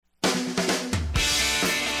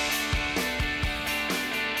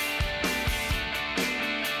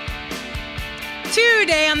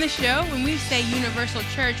Today on the show, when we say universal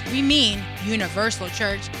church, we mean universal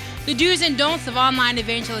church. The do's and don'ts of online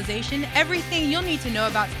evangelization, everything you'll need to know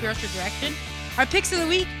about spiritual direction, our picks of the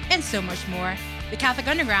week, and so much more. The Catholic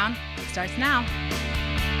Underground starts now.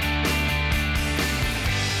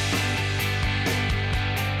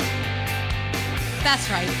 That's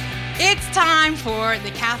right. It's time for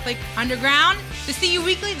the Catholic Underground, the See You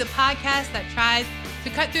Weekly, the podcast that tries to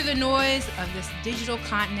cut through the noise of this digital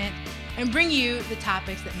continent and bring you the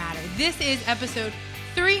topics that matter. This is episode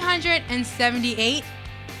 378.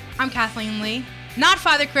 I'm Kathleen Lee, not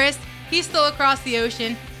Father Chris. He's still across the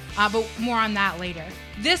ocean, but more on that later.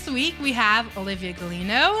 This week we have Olivia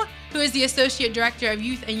Galino, who is the Associate Director of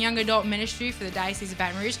Youth and Young Adult Ministry for the Diocese of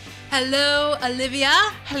Baton Rouge. Hello, Olivia.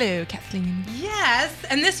 Hello, Kathleen. Yes,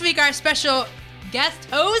 and this week our special guest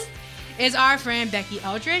host is our friend Becky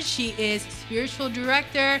Eldridge. She is Spiritual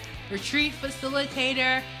Director, Retreat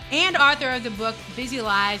Facilitator, and author of the book Busy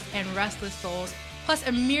Lives and Restless Souls, plus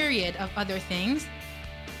a myriad of other things.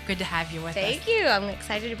 Good to have you with us. Thank you. I'm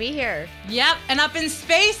excited to be here. Yep, and up in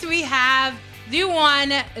space we have the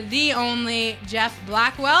one, the only Jeff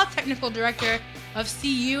Blackwell, Technical Director of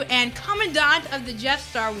CU and Commandant of the Jeff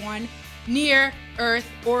Star 1 Near Earth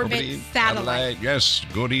Orbit Satellite. Yes,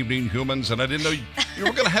 good evening, humans. And I didn't know you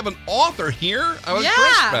were going to have an author here. I was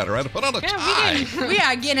dressed better. I had to put on a tie. We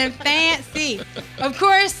are getting fancy. Of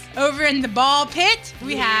course, over in the ball pit,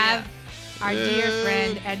 we have our dear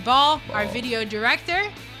friend Ed Ball, our video director.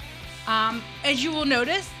 As you will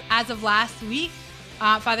notice, as of last week,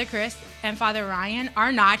 Father Chris and Father Ryan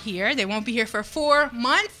are not here. They won't be here for 4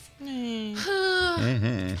 months.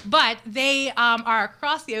 But they are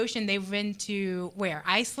across the ocean. They've been to where?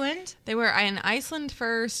 Iceland? They were in Iceland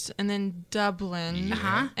first, and then Dublin,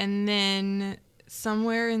 and then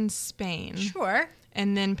somewhere in Spain. Sure.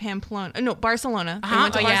 And then Pamplona. No, Barcelona. They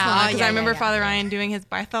went to Barcelona because I remember Father Ryan doing his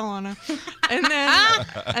Barcelona. And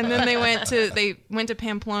then they went to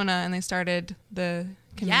Pamplona and they started the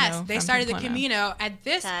Camino. Yes, they started the Camino at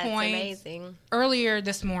this point. Amazing. Earlier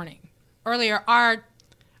this morning.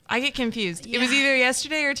 I get confused. Yeah. It was either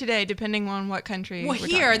yesterday or today, depending on what country. Well,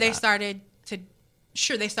 here they started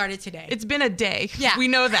today. It's been a day. Yeah. We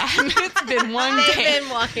know that. It's been one day. They've been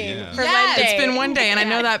walking for one day. It's been one day, and I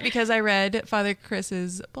know that because I read Father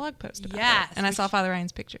Chris's blog post about it, and I saw Father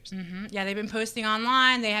Ryan's pictures. Mm-hmm. Yeah, they've been posting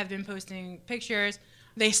online. They have been posting pictures.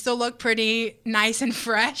 They still look pretty nice and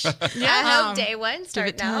fresh. I hope day one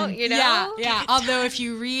starting out, you know? Yeah. Although if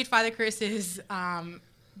you read Father Chris's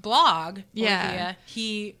blog, Olivia,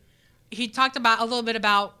 he talked about a little bit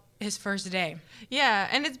about his first day. Yeah,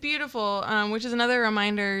 and it's beautiful, which is another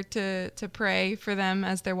reminder to pray for them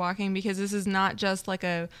as they're walking, because this is not just like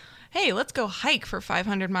a, hey, let's go hike for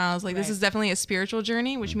 500 miles. This is definitely a spiritual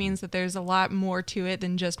journey, which means that there's a lot more to it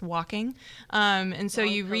than just walking. And so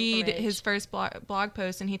you read his first blog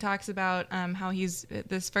post, and he talks about how he's,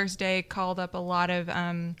 this first day, called up a lot of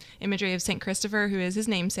imagery of St. Christopher, who is his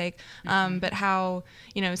namesake, but how,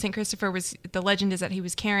 St. Christopher the legend is that he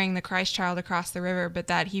was carrying the Christ child across the river, but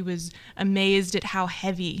that he was amazed at how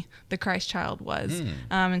heavy the Christ child was.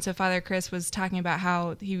 And so Father Chris was talking about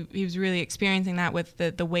how he was really experiencing that with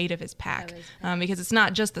the weight of his pack, because it's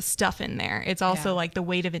not just the stuff in there, it's also like the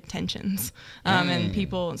weight of intentions and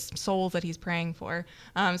people's souls that he's praying for.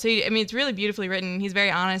 It's really beautifully written. He's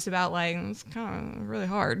very honest about it's kind of really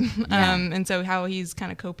hard. And so how he's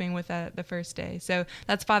kind of coping with the first day. So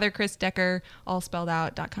that's Father Chris Decker, all spelled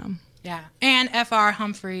out.com. Yeah, and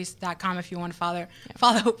frhumphreys.com if you want to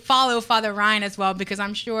follow Father Ryan as well, because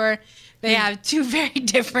I'm sure they have two very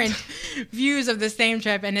different views of the same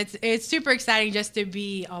trip, and it's super exciting just to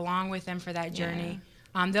be along with them for that journey.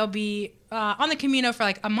 They'll be on the Camino for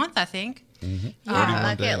like a month, I think.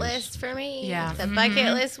 Bucket list for me. Yeah, it's a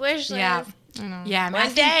bucket list wish list. Yeah.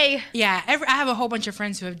 One day. Yeah, I have a whole bunch of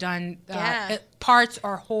friends who have done parts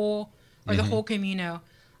or the whole Camino,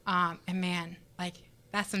 and man,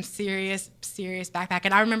 that's some serious backpack.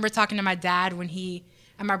 And I remember talking to my dad when he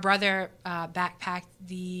and my brother backpacked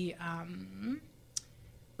the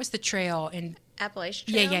what's the trail in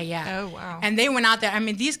Appalachian Trail? Yeah. Oh wow. And they went out there.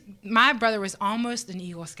 My brother was almost an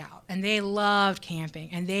Eagle Scout, and they loved camping,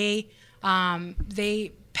 and they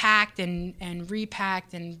packed and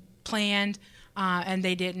repacked and planned. And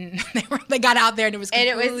they didn't. They got out there and it was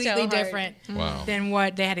completely different than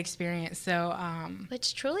what they had experienced. So,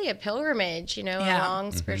 it's truly a pilgrimage, a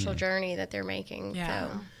long spiritual journey that they're making. Yeah.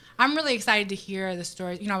 So. I'm really excited to hear the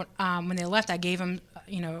stories. When they left, I gave them,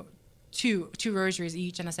 two rosaries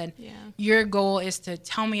each, and I said, your goal is to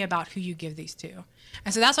tell me about who you give these to.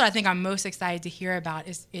 And so that's what I think I'm most excited to hear about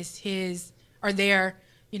is their,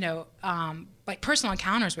 personal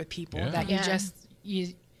encounters with people that you just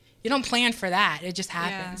you don't plan for that. It just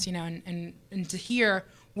happens, you know, and to hear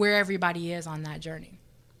where everybody is on that journey.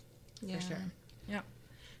 Yeah. For sure. Yep.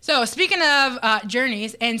 So speaking of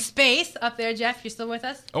journeys and space, up there, Jeff, you still with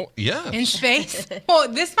us? Oh, yeah. In space. Well,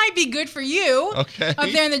 this might be good for you. Okay. Up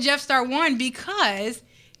there in the Jeff Star 1, because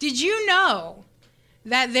did you know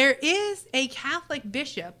that there is a Catholic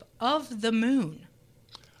bishop of the moon?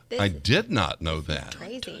 I did not know that.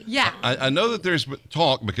 Crazy. Yeah. I know that there's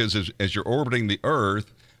talk because as you're orbiting the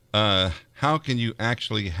Earth, how can you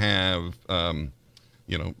actually have,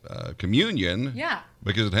 communion? Yeah.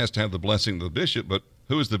 Because it has to have the blessing of the bishop, but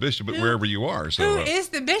who is the bishop wherever you are? So, Who is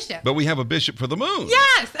the bishop? But we have a bishop for the moon.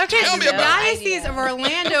 Yes. Okay. Tell So me the about it. Diocese of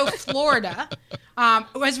Orlando, Florida,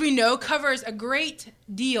 as we know, covers a great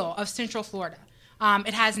deal of Central Florida.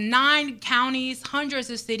 It has 9 counties, hundreds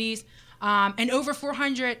of cities, and over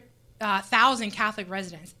 400,000 Catholic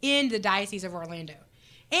residents in the Diocese of Orlando.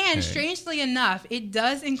 And strangely enough, it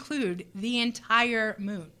does include the entire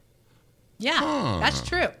moon. Yeah, that's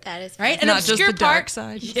true. That is right. An not just the dark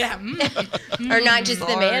side. Yeah. or not just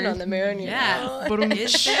the man on the moon. Yeah.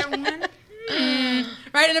 Is there one?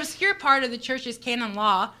 Right. An obscure part of the church's canon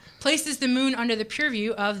law places the moon under the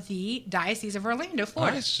purview of the Diocese of Orlando,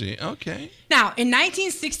 Florida. I see. Okay. Now, in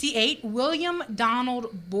 1968, William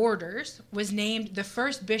Donald Borders was named the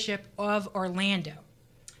first bishop of Orlando.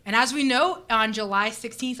 And as we know, on July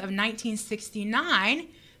 16th of 1969,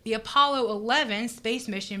 the Apollo 11 space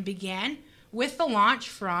mission began with the launch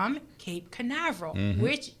from Cape Canaveral,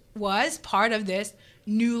 which was part of this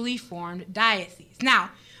newly formed diocese. Now,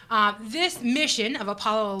 this mission of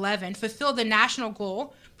Apollo 11 fulfilled the national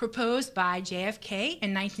goal proposed by JFK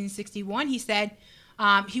in 1961. He said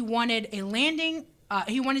he wanted to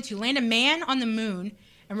land a man on the moon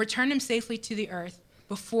and return him safely to the Earth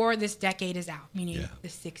before this decade is out, meaning the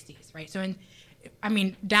 60s, right? So,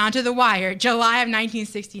 down to the wire, July of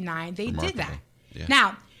 1969, they did that. Yeah.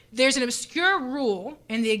 Now, there's an obscure rule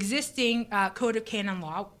in the existing Code of Canon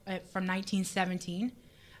Law from 1917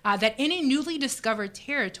 that any newly discovered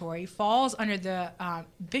territory falls under the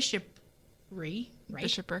bishopry, right?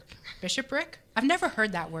 Bishopric? I've never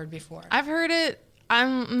heard that word before. I've heard it.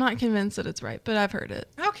 I'm not convinced that it's right, but I've heard it.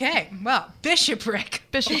 Okay, well, bishopric.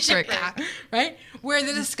 Right? Where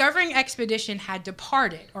the discovering expedition had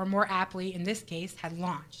departed, or more aptly, in this case, had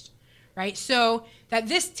launched, right? So that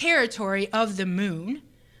this territory of the moon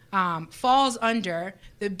falls under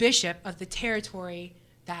the bishop of the territory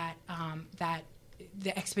that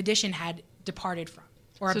the expedition had departed from,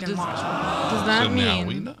 or been launched from. Does that mean... now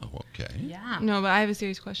we know, okay. Yeah. No, but I have a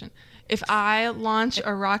serious question. If I launch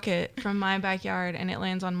a rocket from my backyard and it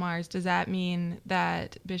lands on Mars, does that mean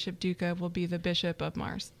that Bishop Duca will be the bishop of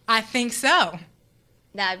Mars? I think so.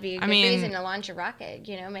 That'd be a good reason to launch a rocket.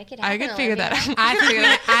 Make it happen. I could figure that out.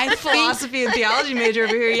 I think philosophy and theology major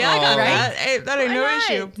over here. Yeah, I got that. Hey, that ain't no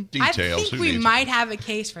issue. Details. I think we might have a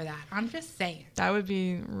case for that. I'm just saying. That would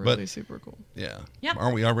be really super cool. Yeah. Yep.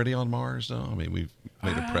 Aren't we already on Mars, though? I mean, we've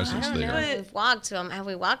made a presence I don't there. know. We've walked to them. Have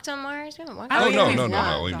we walked on Mars? We haven't walked Oh, on Mars.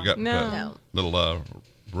 no. We've got No. little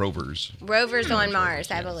rovers. Rovers on Mars,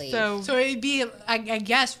 I believe. So it'd be, I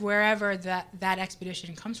guess, wherever that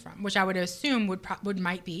expedition comes from, which I would assume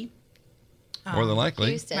might be. More than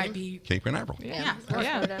likely, Houston. Might be. Cape Canaveral. Yeah.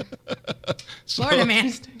 Florida. So, Florida,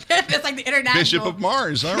 man. That's like the international. Bishop of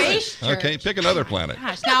Mars. All right. Space Okay, church. pick another planet.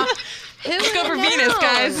 Gosh, now, Let's go for Venus,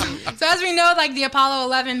 guys. so as we know, the Apollo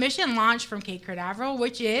 11 mission launched from Cape Canaveral,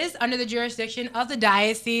 which is under the jurisdiction of the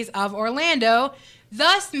Diocese of Orlando,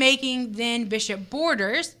 thus making then Bishop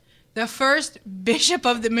Borders the first bishop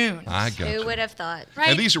of the moon. I got Who you. would have thought? Right?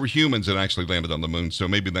 And these were humans that actually landed on the moon, so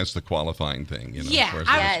maybe that's the qualifying thing. Yeah, as far as Yes.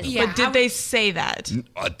 that's yeah. but did they say that?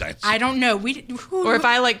 that's I don't know. Or if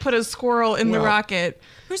I put a squirrel in the rocket?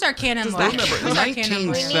 Who's our canon Does lawyer? that- Remember, Who's our canon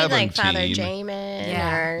lawyer? We need Father 17. Jamin.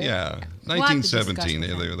 Yeah. Or... Yeah, have to discuss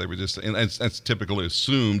 1917. with They were just, and that's typically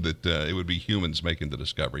assumed that it would be humans making the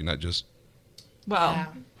discovery, not just. Well, Yeah.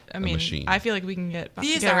 I mean, machine. I feel like we can get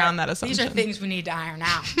around that assumption. These are things we need to iron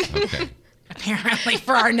out. Okay. Apparently,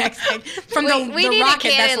 for our next from we the need rocket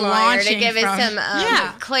a that's canon lawyer launching to give from, us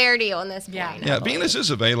some clarity on this point. Yeah. Yeah, Venus is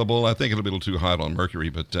available. I think it'll be a little too hot on Mercury,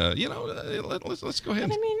 but let's go ahead.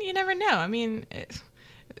 But I mean, you never know. I mean,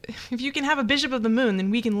 if you can have a bishop of the moon,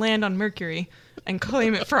 then we can land on Mercury and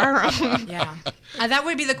claim it for our own. Yeah, that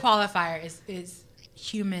would be the qualifier. Is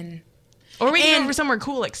human. Or we can And- go for somewhere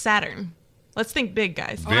cool like Saturn. Let's think big,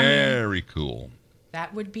 guys. Very cool.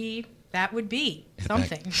 That would be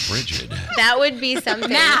something. Frigid. That would be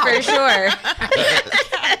something Now. for sure.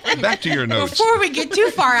 Back to your notes. Before we get too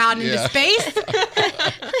far out into space,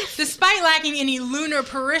 despite lacking any lunar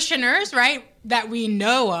parishioners, right, that we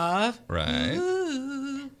know of, Right.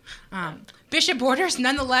 Bishop Borders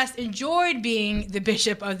nonetheless enjoyed being the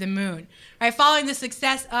Bishop of the Moon. Right, following the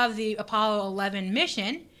success of the Apollo 11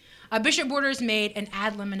 mission, Bishop Borders made an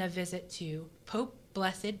ad limina visit to Pope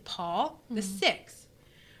Blessed Paul VI,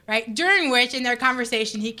 right, during which, in their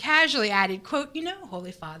conversation, he casually added, quote,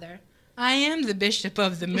 Holy Father, I am the Bishop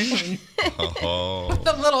of the Moon. With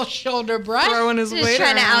a little shoulder brush. Throwing his weight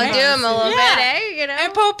trying to outdo him a little bit, eh?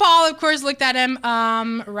 And Pope Paul, of course, looked at him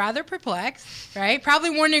rather perplexed, right?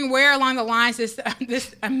 Probably wondering where along the lines this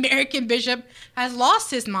American bishop has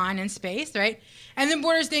lost his mind in space, right? And then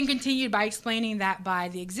Borders then continued by explaining that by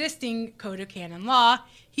the existing Code of Canon Law,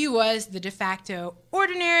 he was the de facto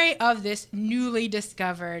ordinary of this newly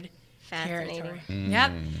discovered territory.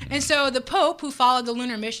 Yep. And so the Pope, who followed the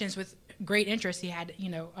lunar missions with great interest, he had,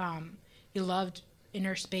 he loved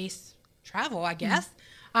inner space travel, I guess.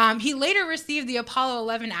 He later received the Apollo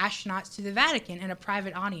 11 astronauts to the Vatican in a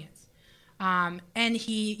private audience. And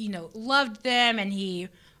he, loved them, and he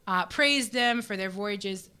praised them for their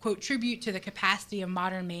voyages, quote, tribute to the capacity of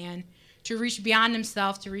modern man to reach beyond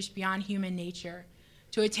himself, to reach beyond human nature,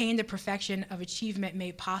 to attain the perfection of achievement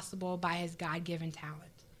made possible by his God-given talent.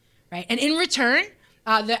 Right? And in return,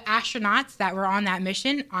 the astronauts that were on that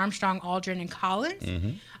mission, Armstrong, Aldrin, and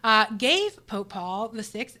Collins, gave Pope Paul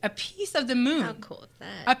VI a piece of the moon. How cool is that?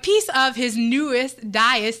 A piece of his newest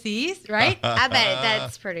diocese, right? I bet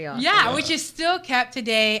that's pretty awesome. Yeah, which is still kept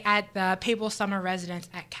today at the papal summer residence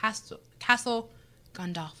at Castel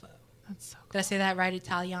Gandolfo. That's so cool. Did I say that right,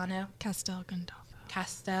 Italiano? Castel Gandolfo.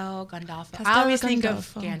 Castel Gandolfo. Castel I always think of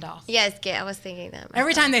Gandolfo. Gandalf. Yes, I was thinking that myself.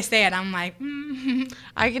 Every time they say it, I'm like,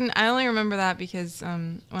 I only remember that because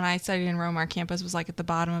when I studied in Rome, our campus was like at the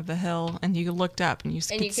bottom of the hill, and you looked up and you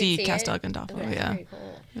could see Castel Gandolfo. That's yeah, pretty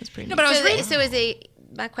cool. it was pretty. No, neat. but I was reading. So is it?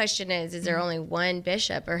 My question is there only one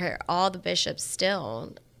bishop, or are all the bishops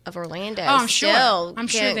still of Orlando? Oh, I'm sure. still I'm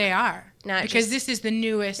sure they are. not because just- this is the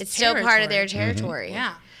newest. It's still part of their territory. territory.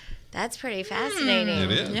 Yeah. That's pretty fascinating.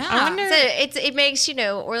 It is. Yeah. I wonder. So it makes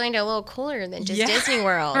Orlando a little cooler than just Yeah. Disney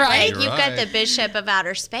World. Right. Like, you've got the Bishop of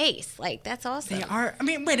Outer Space. Like, that's awesome. They are. I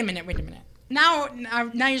mean, wait a minute. Now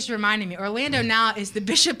you're just reminding me. Orlando now is the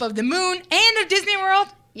Bishop of the Moon and of Disney World.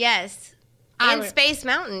 Yes. And Space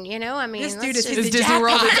Mountain, I mean, This dude let's is just- Is Disney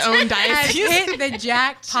World its own has diocese? hit the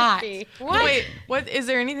jackpot. Should be. Wait, what is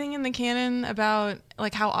there anything in the canon about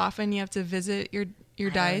like how often you have to visit your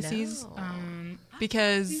diocese?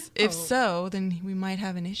 Because if so, then we might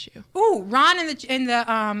have an issue. Ooh, Ron in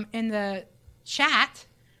the chat,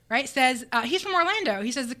 right, says he's from Orlando.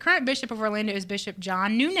 He says the current bishop of Orlando is Bishop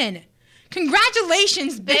John Noonan.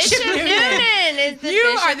 Congratulations, Bishop Noonan. is the You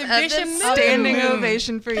bishop are the of bishop the of moon. Standing Moon.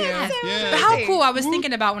 ovation for you. Yes. Yeah. But how cool! I was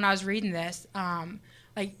thinking about when I was reading this,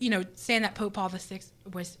 saying that Pope Paul VI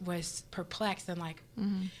was perplexed and like,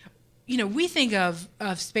 we think of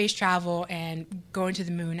space travel and going to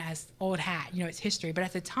the moon as old hat, it's history. But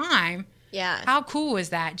at the time, Yeah. how cool was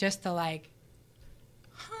that? Just to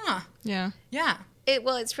Yeah. yeah.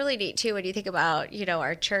 It's really neat too when you think about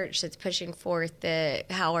our church that's pushing forth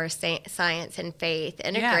how our science and faith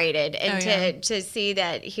integrated, and to see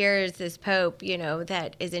that here's this pope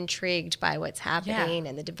that is intrigued by what's happening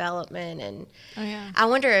and the development, and I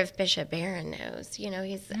wonder if Bishop Barron knows.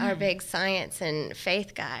 He's our big science and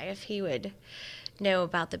faith guy. If he would know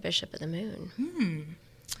about the Bishop of the Moon,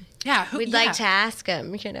 Yeah, we'd like to ask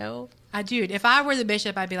him. Dude, if I were the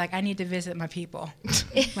bishop, I'd be like, I need to visit my people.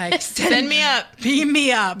 Like, Send me up. Beam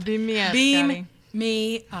me up. Beam me up, Beam Scotty.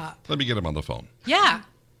 me up. Let me get him on the phone. Yeah.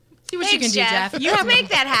 See what you can Thanks, do, Jeff. You Let's have make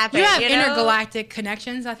that happen. You have intergalactic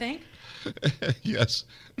connections, I think. Yes.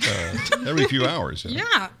 Every few hours.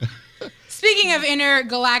 Yeah. Speaking of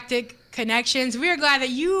intergalactic connections, we are glad that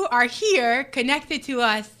you are here, connected to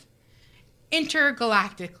us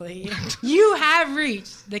intergalactically. You have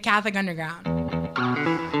reached the Catholic Underground.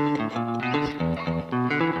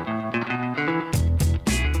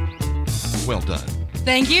 Well done.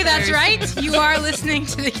 Thank you. That's right. You are listening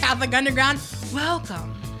to the Catholic Underground.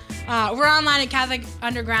 Welcome. We're online at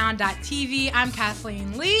catholicunderground.tv. I'm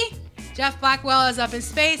Kathleen Lee. Jeff Blackwell is up in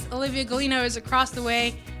space. Olivia Galino is across the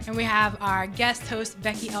way. And we have our guest host,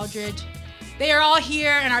 Becky Eldridge. They are all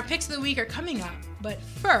here, and our picks of the week are coming up. But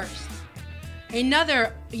first,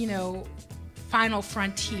 another, final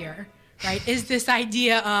frontier, right, is this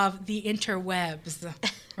idea of the interwebs,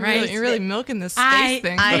 right? You're really milking this space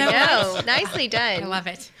thing. I know. Nicely I done. love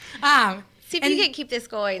it. See if you can keep this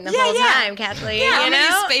going the whole time, Kathleen. Yeah, you how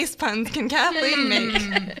know? many space puns can Kathleen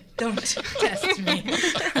make? Don't test me.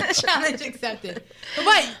 Challenge accepted.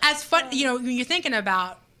 But as fun, when you're thinking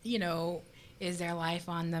about, is there life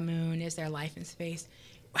on the moon? Is there life in space?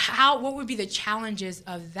 What would be the challenges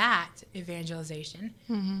of that evangelization?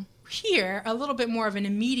 Mm-hmm. Here, a little bit more of an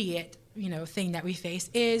immediate, thing that we face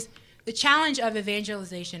is the challenge of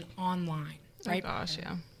evangelization online. Right? Oh gosh,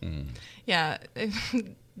 yeah. Yeah.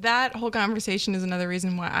 That whole conversation is another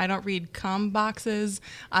reason why I don't read boxes.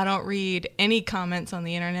 I don't read any comments on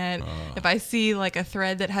the internet. If I see like a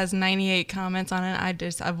thread that has 98 comments on it, I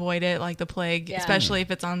just avoid it like the plague, especially if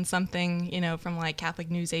it's on something, from like Catholic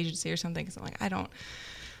News Agency or something. Because I'm like,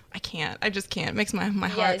 I just can't. It makes my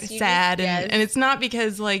heart sad. And it's not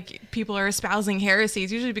because like people are espousing heresy.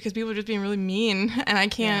 It's usually because people are just being really mean, and I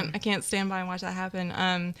can't stand by and watch that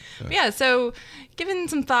happen. So giving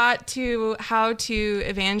some thought to how to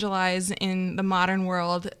evangelize in the modern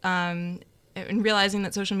world, and realizing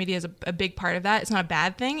that social media is a big part of that. It's not a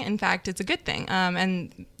bad thing. In fact, it's a good thing.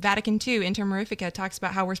 And Vatican II, Inter Mirifica, talks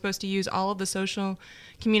about how we're supposed to use all of the social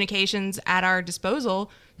communications at our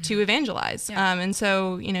disposal to evangelize. And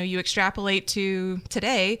so, you extrapolate to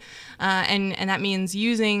today, and that means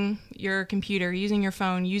using your computer, using your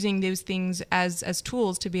phone, using those things as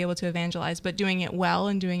tools to be able to evangelize, but doing it well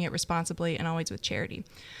and doing it responsibly and always with charity.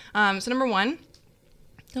 So number one,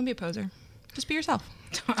 don't be a poser. Just be yourself.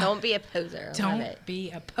 Don't be a poser. Don't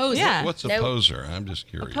be a poser. Yeah. What's a poser? I'm just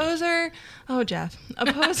curious. A poser? Oh, Jeff. A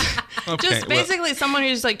poser. Just basically someone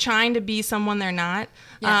who's like trying to be someone they're not.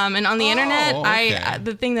 Yeah. And on the internet,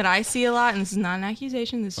 the thing that I see a lot, and this is not an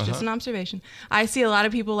accusation, this is just an observation. I see a lot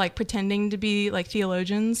of people like pretending to be like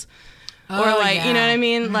theologians, or like, you know what I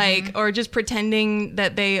mean? Mm-hmm. Like, or just pretending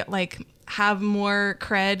that they like have more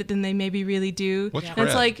cred than they maybe really do. What's cred? And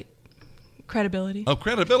it's like, credibility. Oh,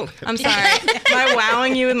 credibility. I'm sorry. Am I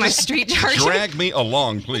wowing you with my street jargon? Drag me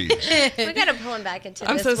along, please. We got to pull him back into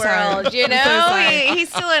this so world, sorry. He's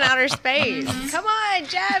still in outer space. Come on,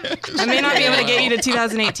 Jeff. I may not be able to get you to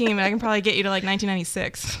 2018, but I can probably get you to like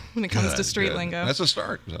 1996 when it comes to street lingo. That's a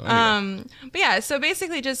start. So anyway. But yeah, so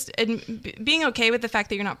basically just being okay with the fact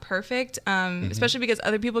that you're not perfect, especially because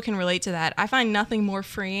other people can relate to that. I find nothing more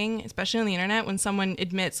freeing, especially on the internet, when someone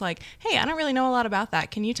admits like, hey, I don't really know a lot about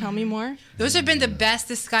that. Can you tell me more? Those have been the best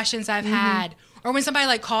discussions I've had. Or when somebody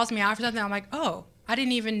like calls me out for something, I'm like, oh, I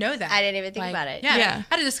didn't even know that. I didn't even think about it. Yeah.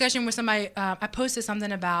 I had a discussion with somebody. I posted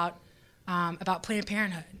something about Planned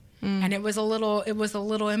Parenthood, and it was a little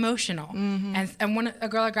emotional. And a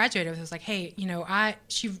girl I graduated with was like, hey,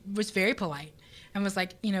 she was very polite and was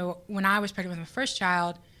like, when I was pregnant with my first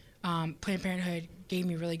child, Planned Parenthood gave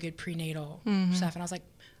me really good prenatal stuff, and I was like,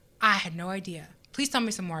 I had no idea. Please tell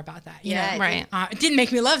me some more about that. Right. It didn't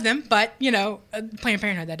make me love them, but, Planned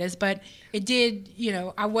Parenthood, that is. But it did,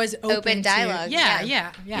 I was open dialogue.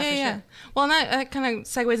 Yeah, for sure. Well, and that kind of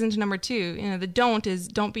segues into number two. The don't is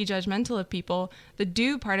don't be judgmental of people. The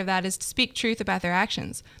do part of that is to speak truth about their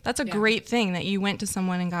actions. That's a great thing that you went to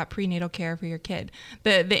someone and got prenatal care for your kid.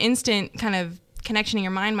 The instant kind of connection in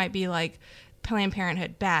your mind might be like, Planned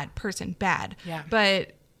Parenthood, bad, person, bad. Yeah.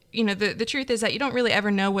 But the truth is that you don't really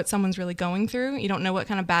ever know what someone's really going through. You don't know what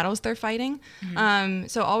kind of battles they're fighting.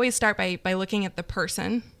 So always start by looking at the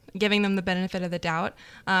person, giving them the benefit of the doubt.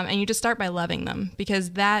 And you just start by loving them, because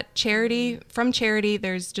from charity,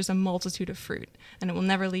 there's just a multitude of fruit, and it will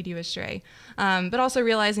never lead you astray. But also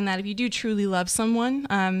realizing that if you do truly love someone,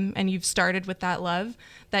 and you've started with that love,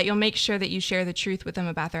 that you'll make sure that you share the truth with them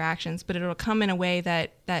about their actions, but it'll come in a way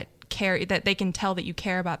that they can tell that you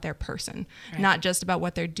care about their person, not just about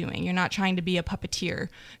what they're doing. You're not trying to be a puppeteer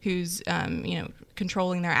who's,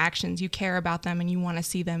 controlling their actions. You care about them and you want to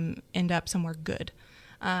see them end up somewhere good.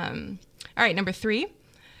 All right, number 3,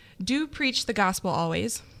 do preach the gospel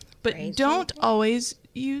always, but don't always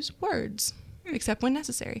use words except when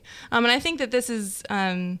necessary. And I think that this is it's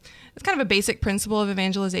kind of a basic principle of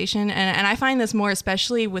evangelization, and I find this more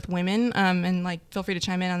especially with women. And like, feel free to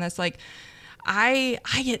chime in on this. Like, I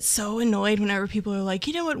get so annoyed whenever people are like,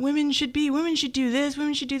 what women should be? Women should do this,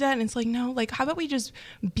 women should do that. And it's like, no, like, how about we just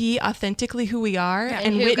be authentically who we are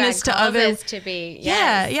and witness to others to be.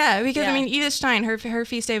 Yeah. Because I mean, Edith Stein, her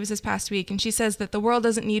feast day was this past week, and she says that the world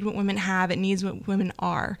doesn't need what women have, it needs what women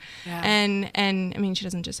are. Yeah. And I mean, she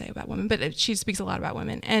doesn't just say about women, but she speaks a lot about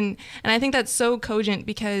women. And I think that's so cogent,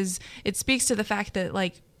 because it speaks to the fact that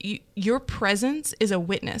like your presence is a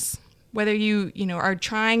witness. Whether you are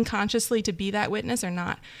trying consciously to be that witness or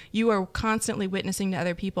not, you are constantly witnessing to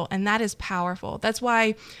other people, and that is powerful. That's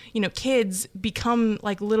why, kids become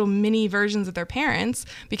like little mini versions of their parents,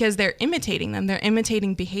 because they're imitating them. They're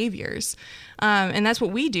imitating behaviors. And that's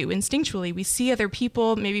what we do instinctually. We see other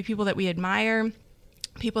people, maybe people that we admire,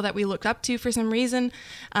 people that we look up to for some reason,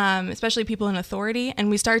 especially people in authority, and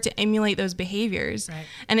we start to emulate those behaviors. Right.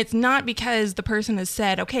 And it's not because the person has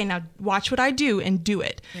said, okay, now watch what I do and do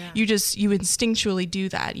it. Yeah. You instinctually do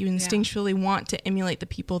that. You instinctually want to emulate the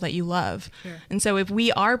people that you love. Sure. And so if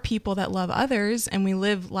we are people that love others and we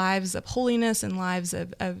live lives of holiness and lives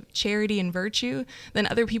of charity and virtue, then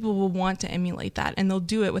other people will want to emulate that, and they'll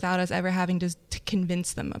do it without us ever having to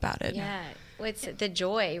convince them about it. Yeah. It's the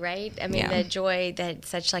joy, right? I mean, the joy that's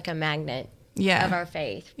such like a magnet of our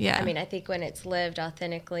faith. Yeah. I mean, I think when it's lived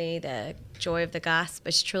authentically, the joy of the gospel,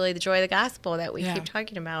 it's truly the joy of the gospel that we keep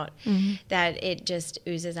talking about, that it just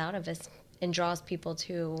oozes out of us and draws people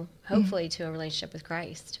to, hopefully, to a relationship with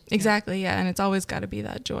Christ. Exactly, yeah. And it's always got to be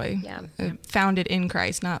that joy. Yeah. Founded in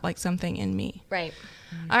Christ, not like something in me. Right.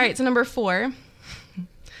 All right, so number 4.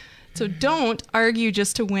 So don't argue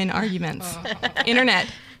just to win arguments. Internet.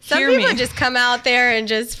 Some people just come out there and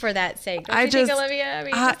just for that sake. Don't you think, Olivia? I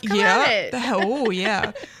mean, just come at it. Oh,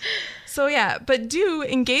 yeah. So, but do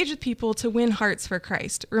engage with people to win hearts for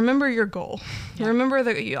Christ. Remember your goal. Yeah. Remember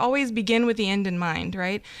that you always begin with the end in mind,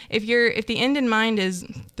 right? If the end in mind is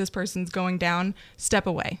this person's going down, step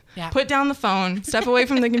away. Yeah. Put down the phone, step away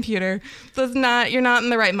from the computer. So you're not in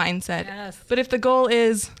the right mindset. Yes. But if the goal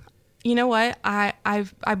is, you know what,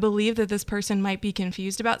 I believe that this person might be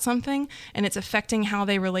confused about something, and it's affecting how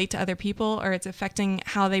they relate to other people, or it's affecting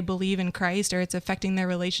how they believe in Christ, or it's affecting their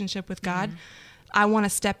relationship with God. I want to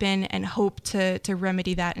step in and hope to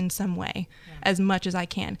remedy that in some way as much as I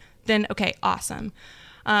can. Then, okay, awesome.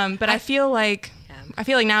 But I feel like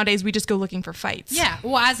nowadays we just go looking for fights. Yeah.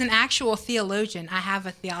 Well, as an actual theologian, I have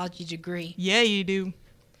a theology degree. Yeah, you do.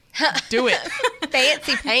 Do it.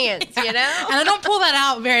 Fancy pants, And I don't pull that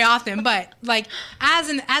out very often, but like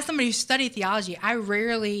as somebody who studied theology, I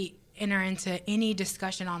rarely enter into any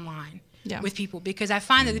discussion online with people, because I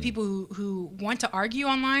find that the people who want to argue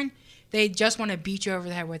online, they just want to beat you over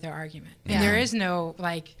the head with their argument. And there is no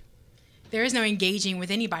engaging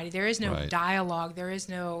with anybody. There is no dialogue. There is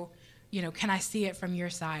no, can I see it from your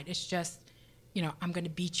side? It's just, I'm going to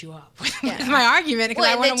beat you up with my argument because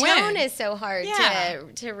I want to win. The tone is so hard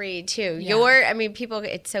to read too. Yeah.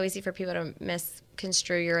 It's so easy for people to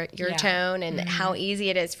misconstrue your tone, and how easy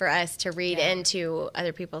it is for us to read into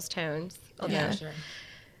other people's tones. Yeah, sure.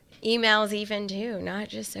 Emails even too, not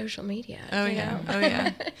just social media. Oh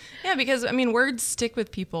yeah. Yeah, because words stick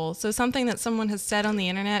with people. So something that someone has said on the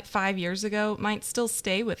internet 5 years ago might still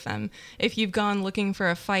stay with them if you've gone looking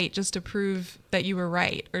for a fight just to prove that you were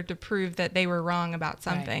right, or to prove that they were wrong about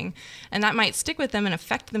something. Right. And that might stick with them and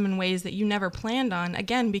affect them in ways that you never planned on,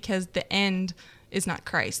 again, because the end is not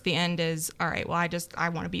Christ. The end is, all right, well, I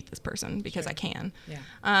want to beat this person because I can.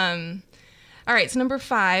 Yeah. All right, so number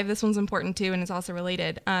 5, this one's important too, and it's also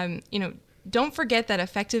related. Don't forget that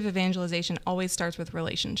effective evangelization always starts with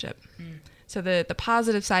relationship. So the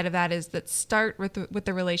positive side of that is that start with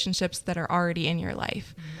the relationships that are already in your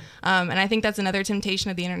life. And I think that's another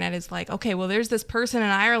temptation of the internet, is like, okay, well, there's this person in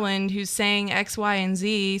Ireland who's saying X, Y, and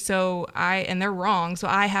Z, and they're wrong, so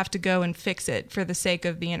I have to go and fix it for the sake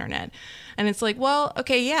of the internet. And it's like, well,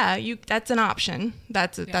 okay, yeah, that's an option.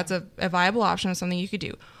 That's a viable option of something you could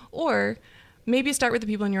do. Or maybe start with the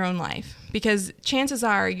people in your own life, because chances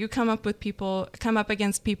are you come up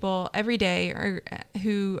against people every day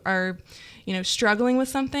who are, struggling with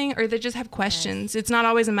something, or they just have questions. Yes. It's not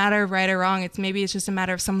always a matter of right or wrong. It's just a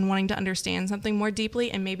matter of someone wanting to understand something more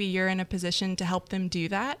deeply, and maybe you're in a position to help them do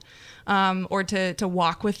that, or to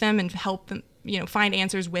walk with them and help them, find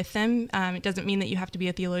answers with them. It doesn't mean that you have to be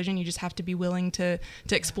a theologian. You just have to be willing to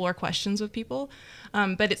explore questions with people.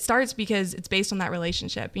 But it starts because it's based on that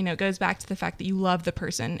relationship. It goes back to the fact that you love the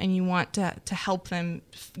person and you want to help them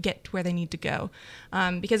get to where they need to go.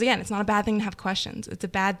 Because again, it's not a bad thing to have questions. It's a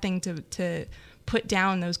bad thing to put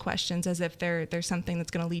down those questions as if there's something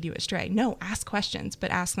that's going to lead you astray. No, ask questions, but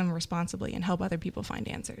ask them responsibly and help other people find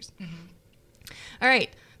answers. Mm-hmm. All right,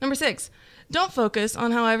 number 6. Don't focus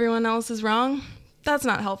on how everyone else is wrong. That's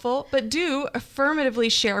not helpful, but do affirmatively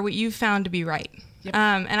share what you've found to be right. Yep.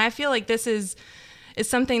 And I feel like this is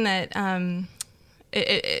something that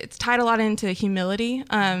it's tied a lot into humility,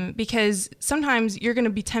 because sometimes you're going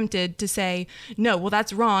to be tempted to say, no, well,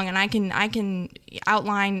 that's wrong, and I can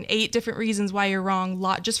outline 8 different reasons why you're wrong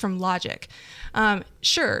just from logic.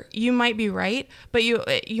 Sure, you might be right, but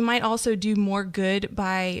you might also do more good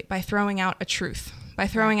by throwing out a truth, by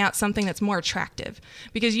throwing out something that's more attractive,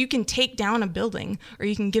 because you can take down a building or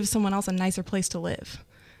you can give someone else a nicer place to live.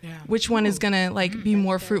 Yeah. Which one is going to be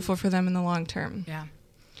more fruitful for them in the long term? Yeah.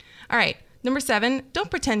 All right. Number 7, don't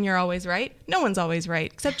pretend you're always right. No one's always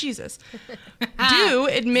right, except Jesus. Do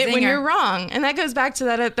admit when you're wrong. And that goes back to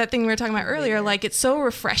that thing we were talking about earlier. Like, it's so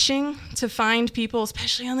refreshing to find people,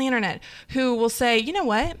 especially on the internet, who will say, you know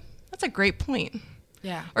what? That's a great point.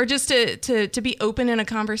 Yeah. Or just to be open in a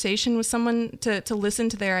conversation with someone, to listen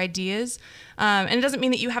to their ideas. And it doesn't mean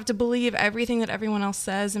that you have to believe everything that everyone else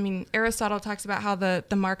says. I mean, Aristotle talks about how the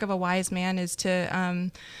mark of a wise man is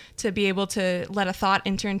to be able to let a thought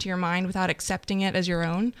enter into your mind without accepting it as your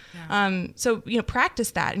own. Yeah. So, practice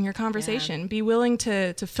that in your conversation. Yeah. Be willing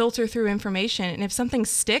to filter through information. And if something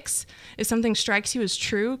sticks, if something strikes you as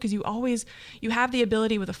true, because you have the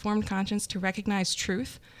ability with a formed conscience to recognize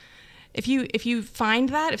truth. If you find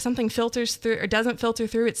that, if something filters through or doesn't filter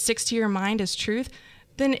through, it sticks to your mind as truth,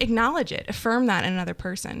 then acknowledge it, affirm that in another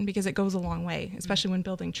person, because it goes a long way, especially when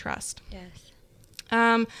building trust. Yes.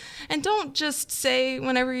 And don't just say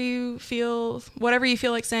whatever you feel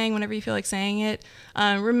like saying, whenever you feel like saying it.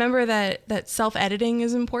 Remember that self-editing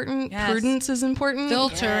is important. Yes. Prudence is important.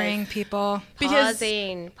 Filtering people.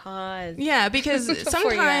 Pause. Yeah, because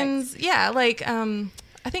sometimes,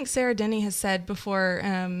 I think Sarah Denny has said before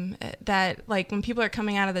that, like, when people are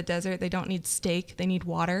coming out of the desert, they don't need steak, they need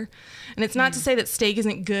water. And it's not to say that steak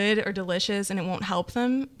isn't good or delicious and it won't help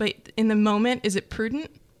them, but in the moment, is it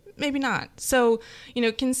prudent? Maybe not. So,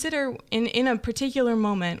 consider in a particular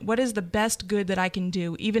moment, what is the best good that I can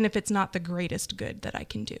do, even if it's not the greatest good that I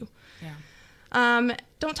can do. Yeah.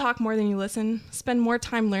 Don't talk more than you listen. Spend more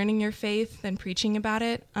time learning your faith than preaching about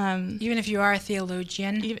it. Even if you are a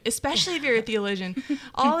theologian. Especially if you're a theologian.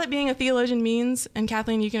 All that being a theologian means, and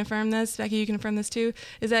Kathleen, you can affirm this, Becky, you can affirm this too,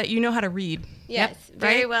 is that you know how to read. Yes,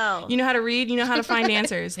 very well. You know how to read, you know how to find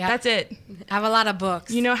answers. Yep. That's it. I have a lot of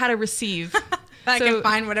books. You know how to receive. I can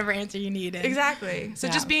find whatever answer you need. Exactly. So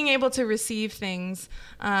just being able to receive things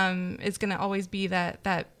is going to always be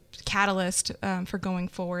that catalyst for going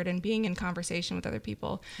forward and being in conversation with other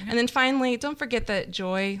people. Mm-hmm. And then finally, don't forget that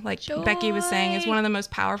joy, Becky was saying, is one of the most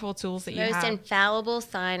powerful tools that you have. Most infallible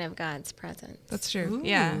sign of God's presence. That's true. Ooh.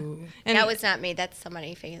 Yeah. And that was not me. That's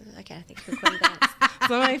somebody famous. I can't think who quoted that.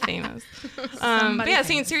 Somebody famous. But yeah,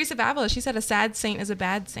 Saint Teresa of Avila, she said a sad saint is a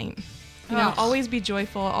bad saint. Always be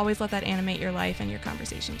joyful. Always let that animate your life and your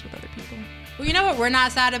conversations with other people. Well, you know what we're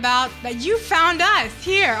not sad about? That you found us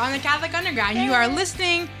here on the Catholic Underground. You are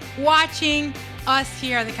listening, watching us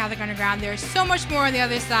here on the Catholic Underground. There's so much more on the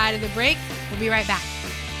other side of the break. We'll be right back.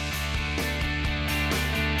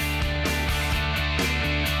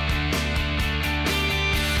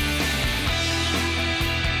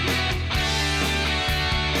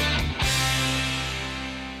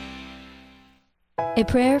 A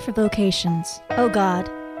prayer for vocations. O God,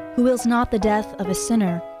 who wills not the death of a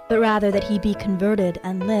sinner, but rather that he be converted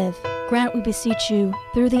and live, grant, we beseech you,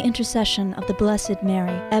 through the intercession of the Blessed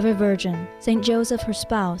Mary, ever Virgin, Saint Joseph her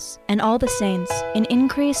spouse, and all the saints, an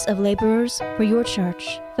increase of laborers for your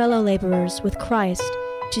church, fellow laborers with Christ,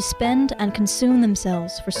 to spend and consume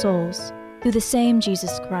themselves for souls. Through the same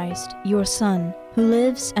Jesus Christ, your Son, who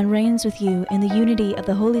lives and reigns with you in the unity of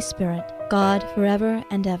the Holy Spirit, God, forever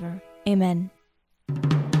and ever. Amen.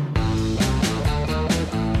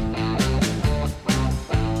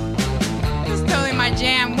 This is totally my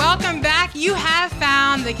jam. Welcome back. You have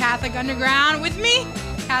found the Catholic Underground with me,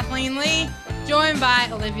 Kathleen Lee, joined by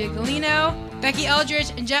Olivia Galino, Becky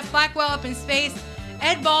Eldridge, and Jeff Blackwell up in space.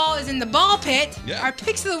 Ed Ball is in the ball pit. Yeah. Our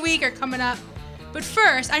picks of the week are coming up. But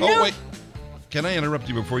first, I know... Oh, wait. Can I interrupt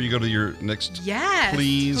you before you go to your next? Yes,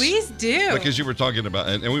 please do. Because you were talking about,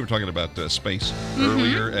 and we were talking about space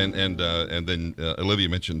earlier, and then Olivia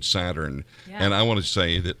mentioned Saturn, and I want to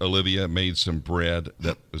say that Olivia made some bread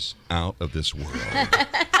that was out of this world.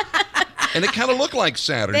 And it kind of looked like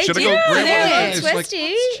Saturn. Should I go grab one? Twisty.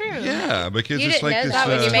 It's true. Yeah, because it's like this. That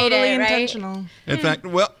when you made totally it, right? intentional. In fact,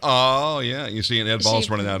 you see, and Ed Ball's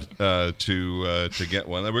running out to get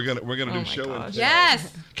one. We're gonna do a show.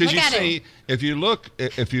 Yes. Because you see, if you look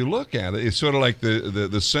at it, it's sort of like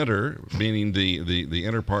the center, meaning the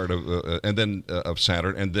inner part of, and then of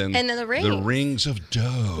Saturn, and then the rings of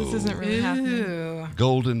dough. This isn't really happening.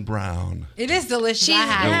 Golden brown. It is delicious.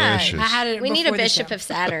 Delicious. I had it. We need a bishop of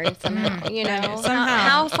Saturn somehow.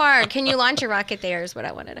 How far can you launch a rocket there? Is what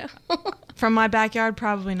I want to know. From my backyard,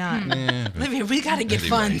 probably not. Olivia, we got to get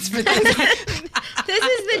funds for this. This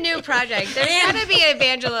is the new project. There's got to be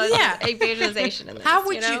evangelization in this. How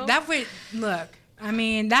would you? That would look. I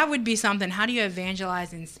mean, that would be something. How do you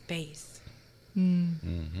evangelize in space?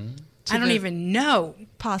 I don't even know.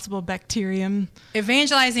 Possible bacterium.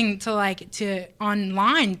 Evangelizing to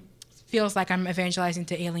online feels like I'm evangelizing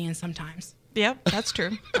to aliens sometimes. Yep, that's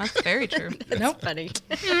true. That's very true. That's funny.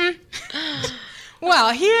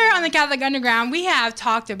 Well, here on the Catholic Underground, we have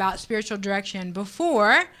talked about spiritual direction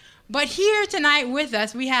before, but here tonight with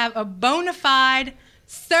us, we have a bona fide,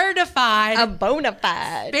 certified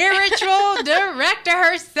spiritual director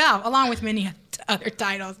herself, along with many other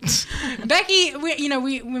titles. Becky,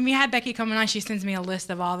 when we had Becky coming on, she sends me a list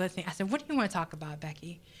of all the things. I said, "What do you want to talk about,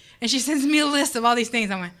 Becky?" And she sends me a list of all these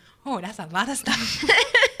things. I went, "Oh, that's a lot of stuff."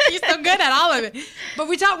 You're so good at all of it. But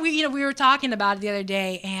we were talking about it the other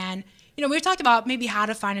day, and we've talked about maybe how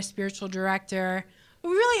to find a spiritual director. We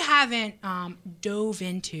really haven't dug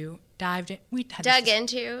into.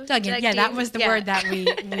 Yeah, that was the word that we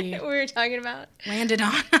we were talking about. Landed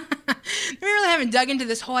on. We really haven't dug into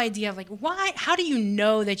this whole idea of how do you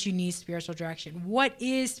know that you need spiritual direction? What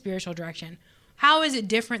is spiritual direction? How is it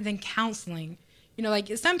different than counseling?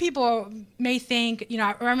 Some people may think,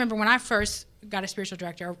 I remember when I first got a spiritual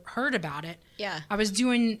director, I heard about it. Yeah. I was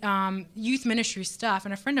doing youth ministry stuff,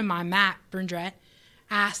 and a friend of mine, Matt Brundrett,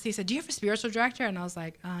 asked, he said, "Do you have a spiritual director?" And I was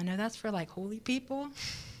like, "No, that's for holy people."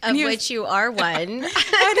 Of which you are one.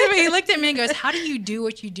 He looked at me and goes, "How do you do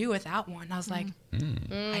what you do without one?" And I was like,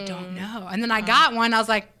 I don't know. And then I got one. I was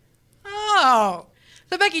like, oh.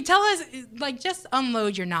 So Becky, tell us, just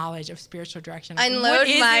unload your knowledge of spiritual direction. Unload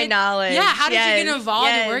my knowledge. Yeah. How did you get involved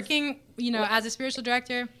in working, as a spiritual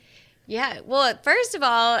director? Yeah. Well, first of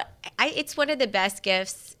all, it's one of the best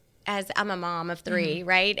gifts, as I'm a mom of 3,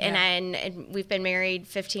 right? Yeah. And we've been married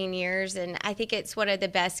 15 years, and I think it's one of the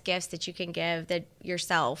best gifts that you can give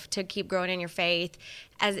yourself to keep growing in your faith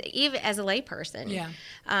as a lay person. Yeah.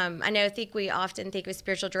 I think we often think of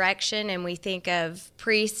spiritual direction and we think of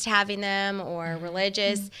priests having them or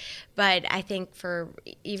religious, but I think for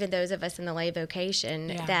even those of us in the lay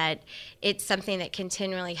vocation, that it's something that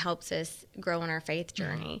continually helps us grow in our faith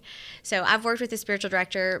journey. So I've worked with a spiritual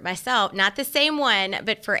director myself, not the same one,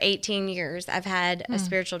 but for 18 years I've had a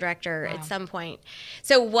spiritual director at some point.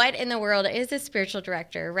 So what in the world is a spiritual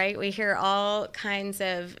director, right? We hear all kinds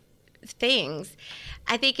of things.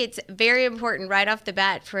 I think it's very important right off the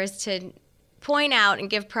bat for us to point out and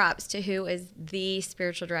give props to who is the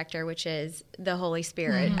spiritual director, which is the Holy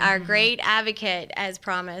Spirit, our great advocate as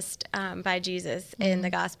promised by Jesus in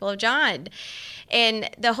the Gospel of John.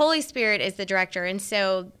 And the Holy Spirit is the director. And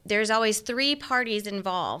so there's always 3 parties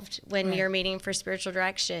involved when you're meeting for spiritual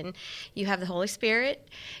direction. You have the Holy Spirit,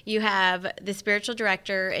 you have the spiritual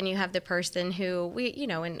director, and you have the person who we,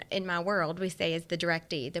 in my world, we say is the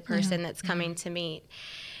directee, the person that's coming to meet.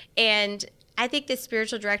 And I think the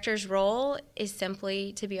spiritual director's role is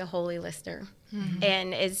simply to be a holy listener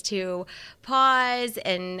and is to pause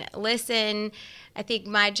and listen. I think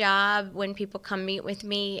my job when people come meet with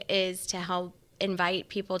me is to help invite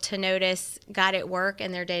people to notice God at work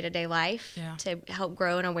in their day-to-day life, to help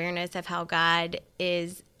grow an awareness of how God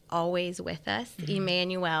is always with us.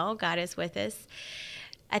 Emmanuel, God is with us.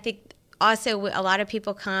 I think also, a lot of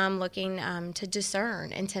people come looking to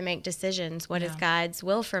discern and to make decisions. What is God's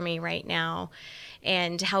will for me right now?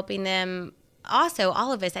 And helping them. Also,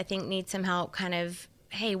 all of us, I think, need some help kind of,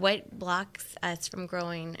 hey, what blocks us from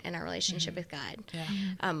growing in our relationship with God?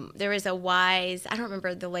 Yeah. There was a wise, I don't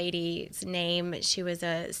remember the lady's name. She was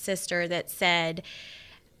a sister that said,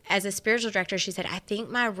 as a spiritual director, she said, I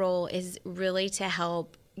think my role is really to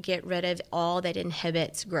help get rid of all that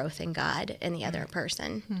inhibits growth in God and the other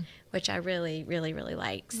person, which I really, really, really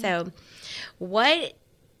like. So what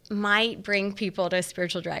might bring people to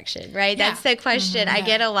spiritual direction, right? Yeah. That's the question I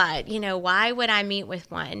get a lot. Why would I meet with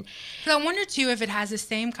one? So I wonder, too, if it has the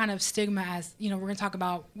same kind of stigma as, we're going to talk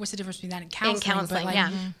about what's the difference between that and counseling.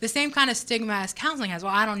 But the same kind of stigma as counseling has.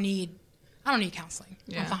 Well, I don't need counseling.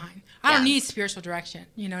 I'm fine. I don't need spiritual direction.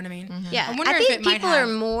 You know what I mean? Yeah. I think people are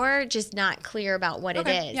more just not clear about what it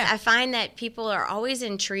is. Yeah. I find that people are always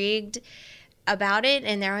intrigued about it,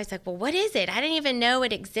 and they're always like, well, what is it? I didn't even know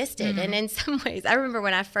it existed. And in some ways, I remember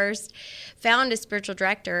when I first found a spiritual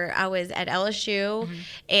director, I was at LSU,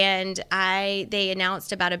 and they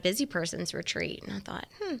announced about a busy person's retreat. And I thought,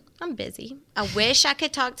 I'm busy. I wish I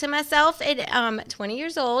could talk to myself at 20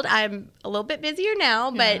 years old. I'm a little bit busier now,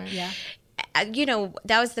 but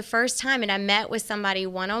that was the first time, and I met with somebody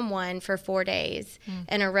one-on-one for 4 days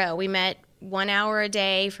in a row. We met 1 hour a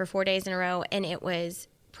day for 4 days in a row, and it was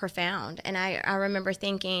profound. And I remember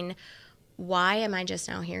thinking, why am I just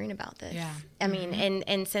now hearing about this? Yeah. I mean,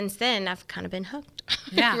 and since then I've kind of been hooked.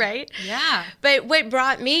 Yeah. Right? Yeah. But what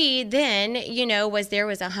brought me then, was there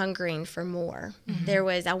was a hungering for more.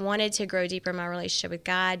 I wanted to grow deeper in my relationship with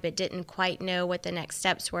God, but didn't quite know what the next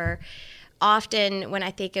steps were. Often when I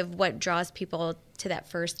think of what draws people to that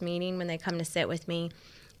first meeting when they come to sit with me,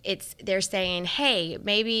 they're saying, hey,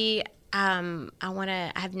 maybe I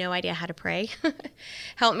have no idea how to pray.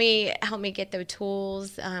 help me get the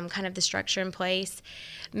tools, kind of the structure in place.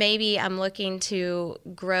 Maybe I'm looking to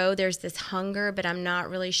grow. There's this hunger, but I'm not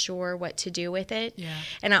really sure what to do with it. Yeah.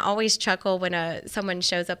 And I always chuckle when someone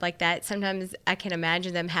shows up like that. Sometimes I can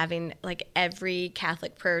imagine them having like every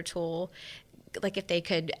Catholic prayer tool, like if they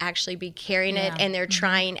could actually be carrying it, and they're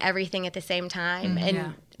trying everything at the same time,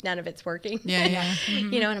 and none of it's working. Yeah.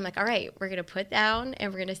 And I'm like, all right, we're going to put down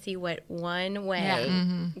and we're going to see what one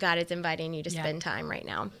way God is inviting you to spend time right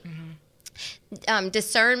now.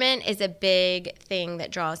 Discernment is a big thing that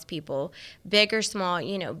draws people, big or small,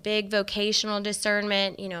 big vocational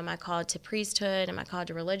discernment. Am I called to priesthood? Am I called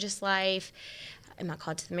to religious life? Am I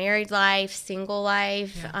called to the married life, single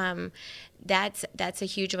life? Yeah. That's a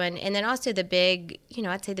huge one. And then also the big,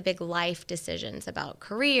 I'd say the big life decisions about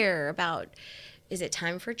career, about is it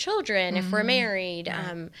time for children if we're married?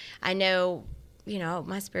 Right. I know,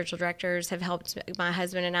 my spiritual directors have helped my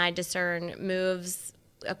husband and I discern moves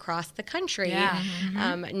across the country,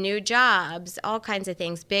 new jobs, all kinds of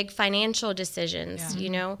things, big financial decisions,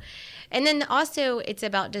 And then also it's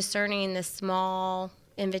about discerning the small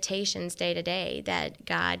invitations day to day that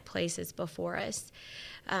God places before us.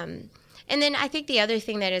 And then I think the other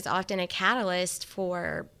thing that is often a catalyst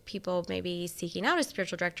for people maybe seeking out a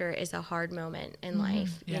spiritual director is a hard moment in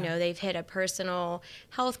life. Yeah. They've hit a personal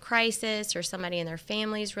health crisis, or somebody in their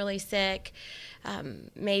family is really sick.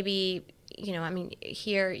 Maybe,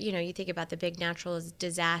 here, you think about the big natural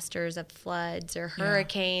disasters of floods or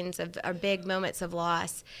hurricanes, or big moments of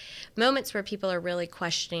loss, moments where people are really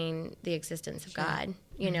questioning the existence of God,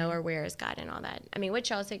 or where is God and all that. I mean, what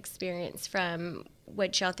y'all's experience from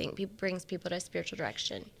what y'all think brings people to spiritual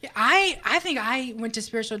direction? Yeah, I think I went to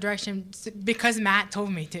spiritual direction because Matt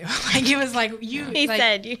told me to. Like, he was like, he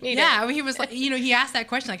said you need it. He was like, he asked that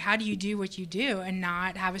question, like, how do you do what you do and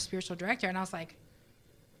not have a spiritual director? And I was like,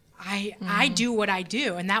 I do what I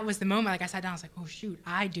do. And that was the moment, like, I sat down, I was like, oh shoot,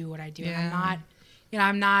 I do what I do. Yeah. And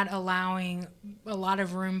I'm not allowing a lot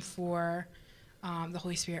of room for the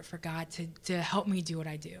Holy Spirit, for God to help me do what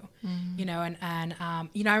I do,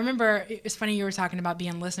 I remember, it's funny you were talking about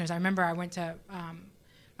being listeners. I remember I went to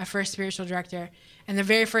my first spiritual director, and the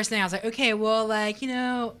very first thing I was like, okay, well, like,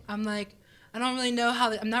 I'm like, I don't really know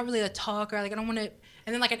I'm not really a talker. Like, I don't want to.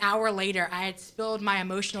 And then like an hour later, I had spilled my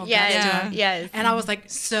emotional guts to him. Yes. And I was like,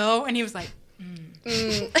 and he was like,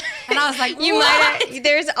 And I was like,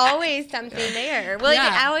 there's always something there. Well,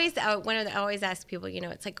 I always ask people,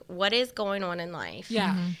 it's like, what is going on in life?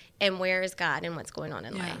 Yeah. And where is God and what's going on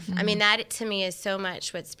in life? I mean, that to me is so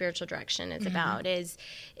much what spiritual direction is about, is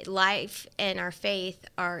life and our faith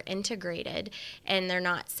are integrated and they're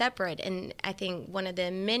not separate. And I think one of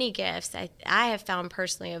the many gifts I have found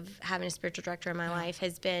personally of having a spiritual director in my life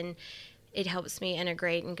has been, it helps me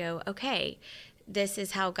integrate and go, okay, this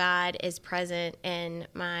is how God is present in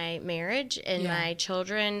my marriage, in my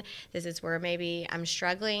children. This is where maybe I'm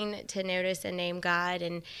struggling to notice and name God.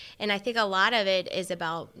 And I think a lot of it is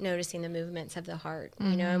about noticing the movements of the heart,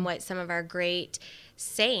 and what some of our great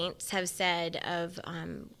saints have said of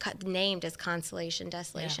named as consolation,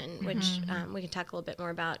 desolation, which we can talk a little bit more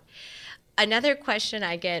about. Another question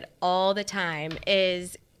I get all the time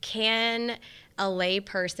is, can a lay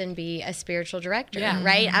person be a spiritual director?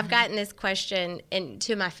 Right? I've gotten this question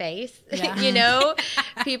to my face,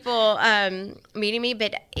 people meeting me,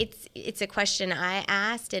 but it's a question I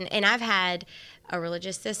asked, and I've had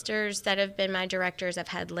religious sisters that have been my directors. I've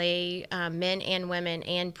had lay men and women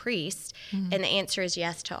and priests, and the answer is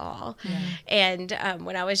yes to all. And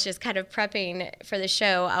when I was just kind of prepping for the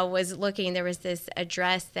show, I was looking, there was this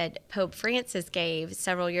address that Pope Francis gave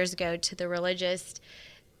several years ago to the religious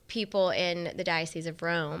people in the Diocese of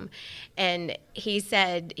Rome, and he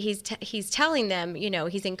said he's telling them,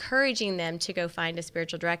 he's encouraging them to go find a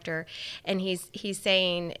spiritual director, and he's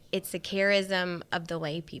saying it's the charism of the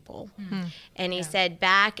lay people. And he said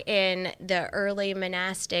back in the early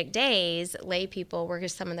monastic days, lay people were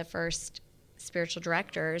some of the first spiritual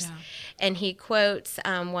directors. And he quotes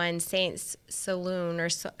one Saint Saloon, or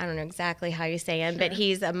I don't know exactly how you say him, but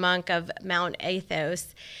he's a monk of Mount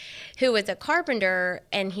Athos, who was a carpenter,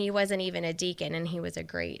 and he wasn't even a deacon, and he was a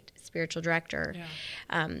great spiritual director.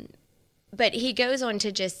 But he goes on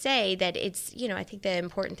to just say that it's, I think the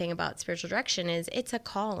important thing about spiritual direction is it's a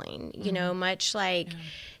calling, much like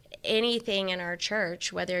anything in our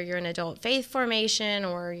church, whether you're an adult faith formation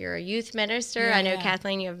or you're a youth minister. I know,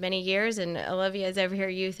 Kathleen, you have many years, and Olivia's over here,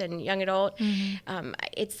 youth and young adult.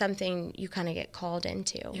 It's something you kind of get called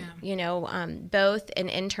into, both an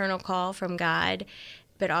internal call from God,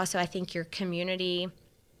 but also I think your community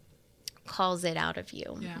calls it out of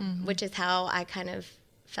you, which is how I kind of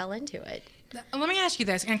fell into it. Let me ask you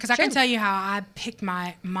this, because I can tell you how I picked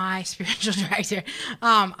my spiritual director.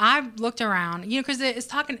 I looked around, because it's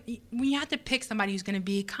talking, when you have to pick somebody who's going to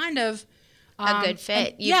be kind of a good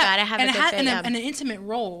fit. You've got to have a good fit. And an intimate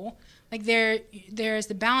role. Like there's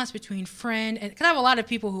the balance between friend, and because I have a lot of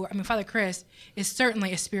people who, Father Chris is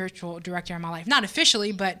certainly a spiritual director in my life, not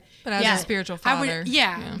officially, but as a spiritual father.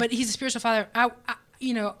 But he's a spiritual father. I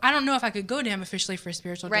don't know if I could go to him officially for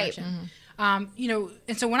spiritual direction.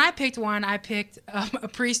 And so when I picked one, I picked a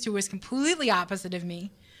priest who was completely opposite of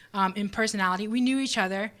me in personality. We knew each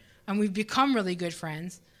other, and we've become really good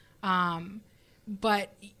friends. But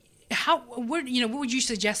what would you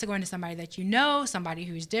suggest to going to somebody that somebody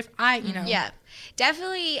who's different? Yeah,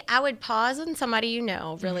 definitely. I would pause on somebody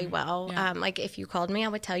really well. Yeah. Like if you called me, I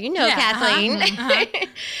would tell you no, Kathleen.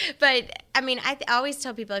 But I always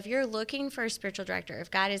tell people, if you're looking for a spiritual director, if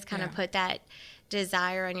God has kind of put that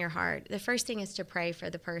desire in your heart, the first thing is to pray for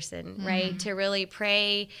the person, right? To really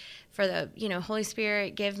pray for the, Holy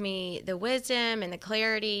Spirit, give me the wisdom and the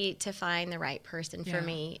clarity to find the right person for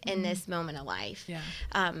me in this moment of life. Yeah.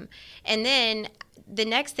 And then the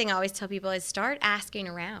next thing I always tell people is start asking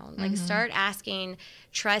around, like start asking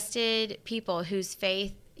trusted people whose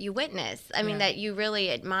faith you witness. That you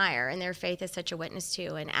really admire and their faith is such a witness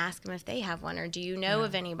to, and ask them if they have one, or do you know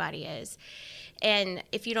if anybody is. And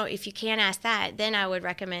if you can't ask that, then I would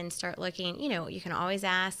recommend start looking, you can always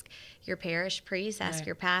ask your parish priest, ask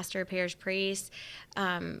your pastor, parish priest.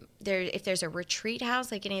 If there's a retreat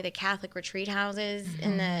house, like any of the Catholic retreat houses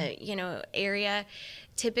in the, area,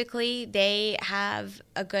 typically they have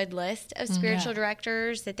a good list of spiritual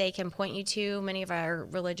directors that they can point you to. Many of our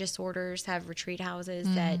religious orders have retreat houses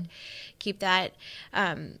that keep that.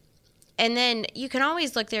 And then you can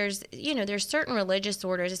always look, there's certain religious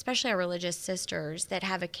orders, especially our religious sisters, that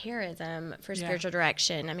have a charism for spiritual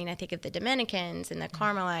direction. I think of the Dominicans and the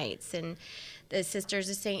Carmelites and the Sisters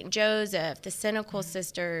of St. Joseph, the Cynical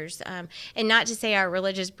Sisters, and not to say our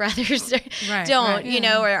religious brothers don't,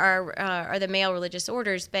 or are the male religious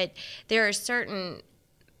orders, but there are certain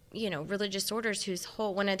religious orders whose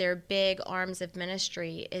one of their big arms of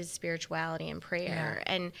ministry is spirituality and prayer,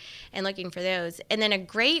 and looking for those. And then a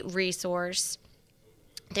great resource,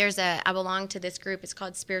 I belong to this group, it's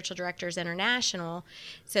called Spiritual Directors International.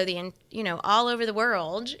 So all over the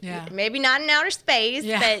world, maybe not in outer space,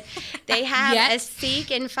 but they have a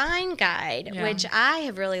seek and find guide, which I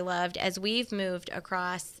have really loved as we've moved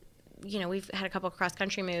across, we've had a couple of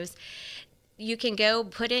cross-country moves. You can go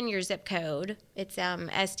put in your zip code. It's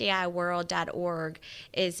sdiworld.org.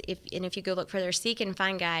 If you go look for their Seek and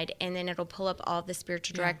Find guide, and then it'll pull up all the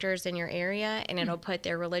spiritual directors in your area, and it'll put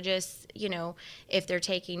their religious, if they're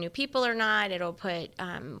taking new people or not. It'll put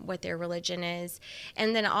what their religion is,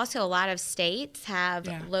 and then also a lot of states have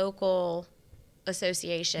local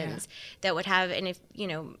associations that would have, and if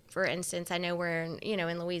for instance, I know we're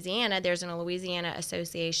in Louisiana, there's a Louisiana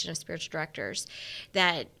Association of Spiritual Directors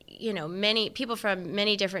that many people from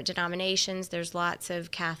many different denominations. There's lots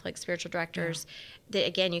of Catholic spiritual directors that,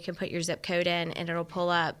 again, you can put your zip code in and it'll pull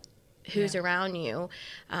up who's around you,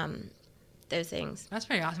 those things. That's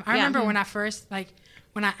pretty awesome. I remember when I first because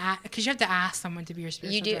you have to ask someone to be your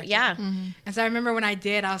spiritual director. And so I remember when I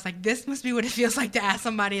did, I was like, this must be what it feels like to ask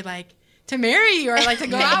somebody to marry you or to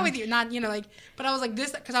go out with you, not but I was like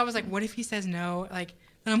this, because I was like, what if he says no,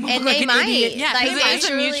 and they might. Idiot. It's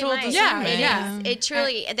a mutual decision. It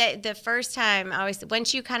truly, the first time,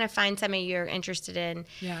 once you kind of find somebody you're interested in,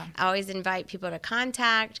 I always invite people to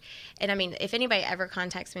contact. And if anybody ever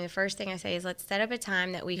contacts me, the first thing I say is, let's set up a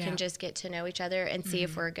time that we can just get to know each other and see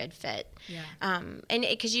if we're a good fit. And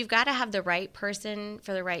because you've got to have the right person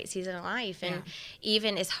for the right season of life. And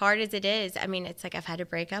even as hard as it is, it's like I've had to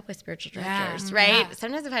break up with spiritual directors, right?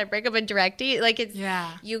 Sometimes I've had to break up with directees.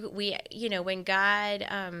 When God,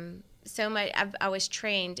 so much, I was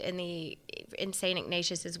trained in St.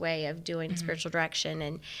 Ignatius's way of doing spiritual direction,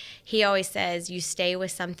 and he always says you stay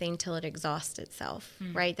with something till it exhausts itself,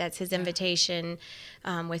 right? That's his invitation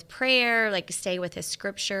with prayer, stay with his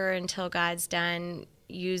scripture until God's done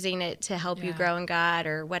using it to help you grow in God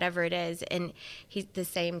or whatever it is. And the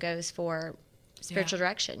same goes for spiritual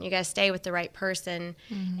direction. You got to stay with the right person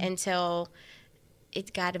until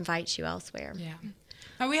God invites you elsewhere. Yeah.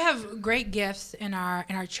 Now, we have great gifts in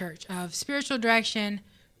our church of spiritual direction,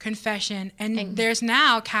 confession, and there's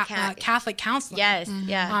now Catholic counseling. Yes,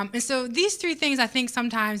 yeah. And so these three things I think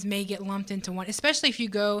sometimes may get lumped into one, especially if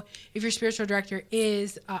your spiritual director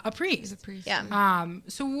is a priest. Yeah.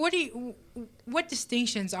 So what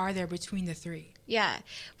distinctions are there between the three? Yeah.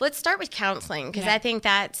 Let's start with counseling, because I think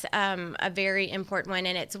that's a very important one,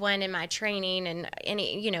 and it's one in my training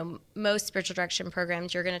and most spiritual direction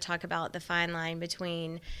programs, you're going to talk about the fine line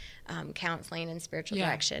between counseling and spiritual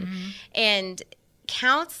direction. Mm-hmm. And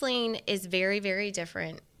counseling is very, very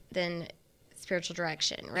different than spiritual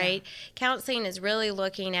direction, right? Yeah. Counseling is really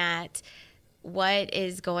looking at what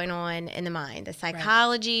is going on in the mind, the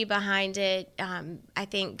psychology behind it. I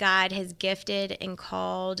think God has gifted and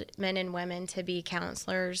called men and women to be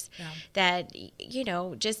counselors that,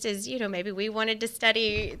 just as, maybe we wanted to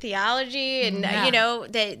study theology and,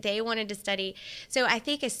 that they wanted to study. So I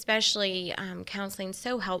think especially counseling is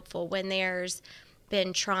so helpful when there's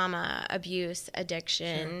been trauma, abuse,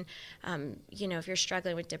 addiction, if you're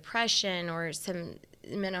struggling with depression or some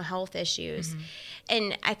mental health issues. Mm-hmm.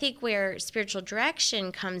 And I think where spiritual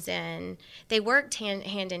direction comes in, they work hand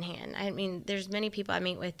in hand. I mean, there's many people I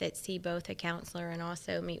meet with that see both a counselor and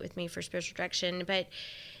also meet with me for spiritual direction, but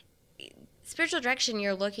spiritual direction,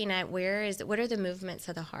 you're looking at what are the movements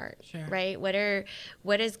of the heart, right? Where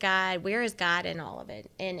is God in all of it?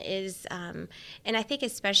 And and I think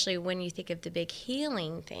especially when you think of the big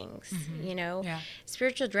healing things,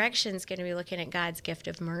 spiritual direction is going to be looking at God's gift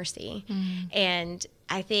of mercy. Mm-hmm. And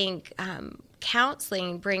I think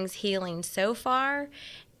counseling brings healing so far,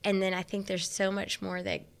 and then I think there's so much more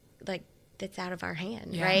that's out of our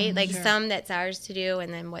hand, right? Some that's ours to do,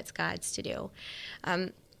 and then what's God's to do.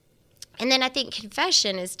 And then I think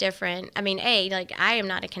confession is different. I mean, I am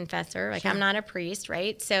not a confessor. I'm not a priest,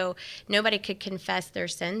 right? So nobody could confess their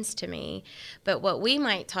sins to me. But what we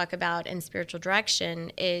might talk about in spiritual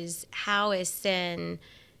direction is how is sin,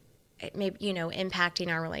 maybe,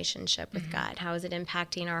 impacting our relationship with God? How is it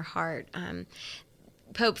impacting our heart?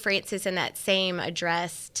 Pope Francis, in that same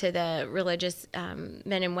address to the religious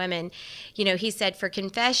men and women, he said, for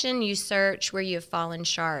confession, you search where you have fallen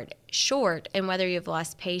short, and whether you have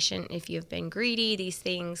lost patience, if you have been greedy, these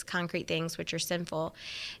things, concrete things which are sinful.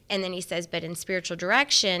 And then he says, but in spiritual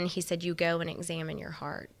direction, he said, you go and examine your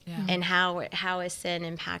heart. Yeah. And how is sin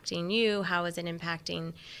impacting you? How is it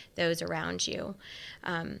impacting those around you?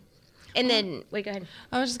 And then, wait, go ahead.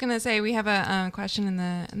 I was just going to say, we have a question in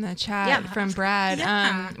the chat from Brad.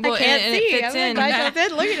 I can't see. It fits in.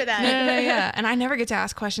 Look at that. No, yeah. And I never get to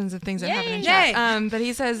ask questions of things that happen in chat. But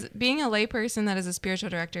he says, being a layperson that is a spiritual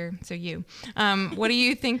director, so you, what do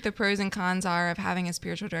you think the pros and cons are of having a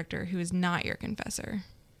spiritual director who is not your confessor?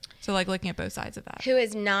 So looking at both sides of that. Who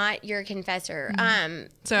is not your confessor. Mm-hmm.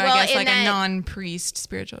 I guess a non-priest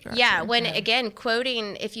spiritual director. Yeah, again,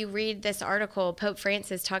 quoting, if you read this article, Pope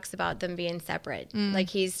Francis talks about them being separate.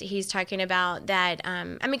 He's talking about that.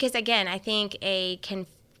 Because again, I think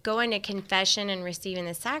going to confession and receiving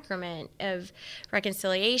the sacrament of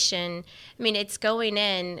reconciliation, it's going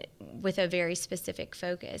in with a very specific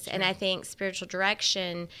focus. Sure. And I think spiritual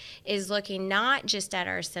direction is looking not just at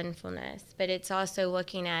our sinfulness, but it's also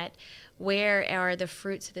looking at where are the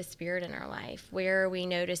fruits of the Spirit in our life? Where are we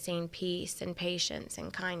noticing peace and patience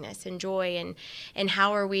and kindness and joy? And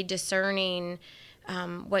how are we discerning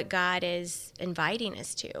what God is inviting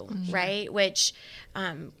us to, right? Which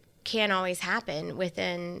can't always happen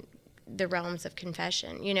within the realms of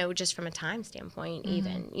confession, just from a time standpoint,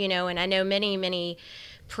 even, and I know many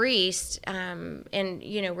priests,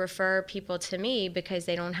 refer people to me because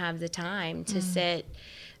they don't have the time to sit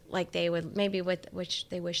like they would, maybe which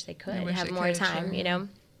they wish they could have more time, Yeah.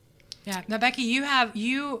 Now, Becky, you have a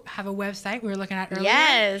website we were looking at earlier.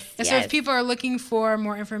 Yes. And so if people are looking for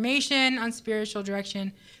more information on spiritual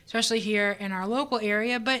direction, especially here in our local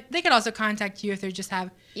area, but they could also contact you if they just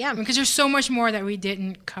have, because there's so much more that we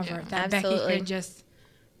didn't cover that absolutely. Becky could just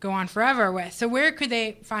go on forever with. So where could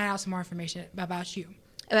they find out some more information about you?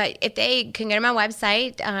 If they can go to my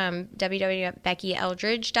website,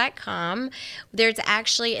 www.beckyeldridge.com, there's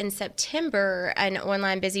actually in September an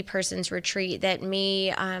online busy persons retreat that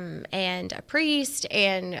me and a priest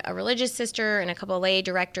and a religious sister and a couple of lay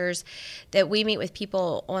directors that we meet with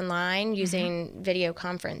people online using video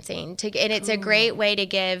conferencing. And it's a great way to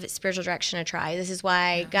give spiritual direction a try. This is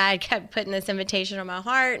why God kept putting this invitation on my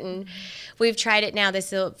heart, and we've tried it now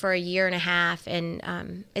for a year and a half,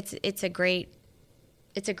 and it's a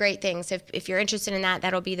great thing. So if you're interested in that,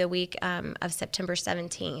 that'll be the week of September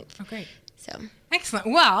 17th. Oh, great. So excellent.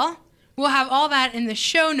 Well, we'll have all that in the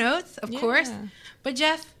show notes, of course. But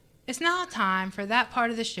Jeff, it's now time for that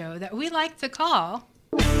part of the show that we like to call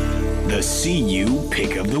the CU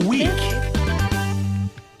Pick of the Week.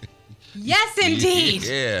 Yes, indeed.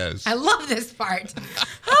 Yes. I love this part.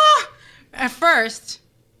 At first,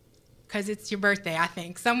 because it's your birthday, I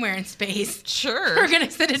think, somewhere in space. Sure. We're going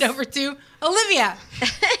to send it over to Olivia.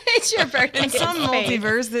 It's your birthday. In some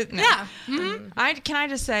multiverse that... No. Yeah. Mm-hmm. Can I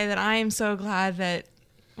just say that I am so glad that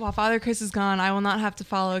while Father Chris is gone, I will not have to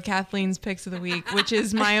follow Kathleen's Picks of the Week, which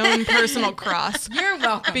is my own personal cross. You're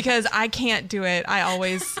welcome. Because I can't do it. I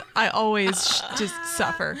always just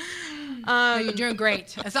suffer. No, you're doing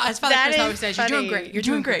great. As Father Chris always says, you're doing great. You're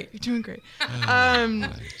doing great. You're doing great.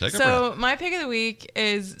 So my pick of the week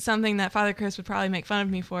is something that Father Chris would probably make fun of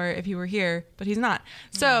me for if he were here, but he's not.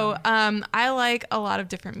 So I like a lot of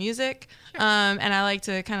different music, and I like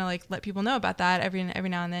to kind of like let people know about that every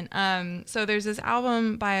now and then. So there's this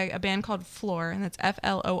album by a band called Floor, and that's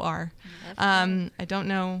Flor. I don't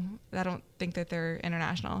know. I don't think that they're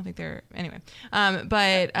international. I think they're anyway.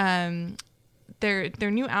 Their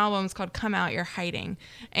new album is called Come Out, You're Hiding,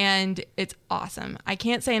 and it's awesome. I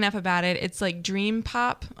can't say enough about it. It's like dream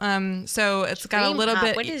pop. So it's got a little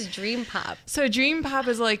bit. What is dream pop? So dream pop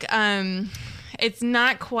is like it's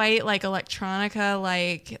not quite like electronica,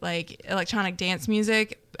 like electronic dance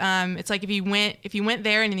music. It's like if you went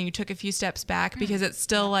there and then you took a few steps back, because it's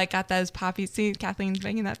still like got those poppy. See, Kathleen's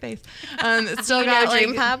making that face. It's still got like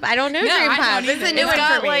dream pop. I don't know dream pop. It's a new one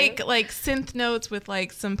got for me. like synth notes with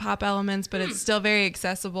like some pop elements, but it's still very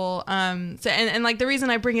accessible. So and like the reason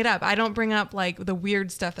I bring it up, I don't bring up like the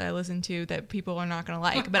weird stuff that I listen to that people are not going to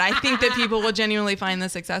like, but I think that people will genuinely find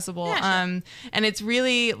this accessible. Yeah, sure. And it's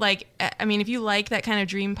really like, I mean, if you like that kind of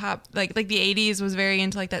dream pop, like the 80s was very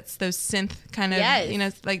into like those synth kind of, Yes. you know,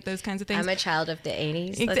 like those kinds of things. I'm a child of the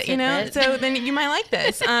 80s. You know, so then you might like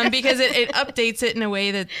this because it updates it in a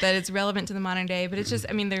way that it's relevant to the modern day. But it's just,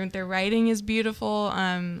 I mean, their writing is beautiful.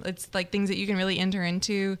 It's like things that you can really enter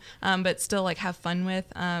into, but still like have fun with.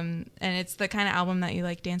 And it's the kind of album that you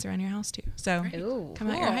like dance around your house to. So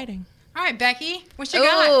Come Out, You're Hiding. All right, Becky, what you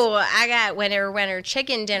got? Oh, I got winter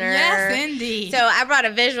chicken dinner. Yes, indeed. So I brought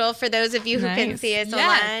a visual for those of you who can see us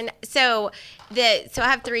online. So I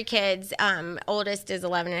have 3 kids. Oldest is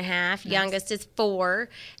 11 and a half. Nice. Youngest is 4.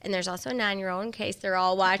 And there's also a 9-year-old in case they're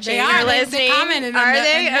all watching or listening. They commented are on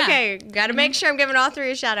they? Yeah. Okay. Got to make sure I'm giving all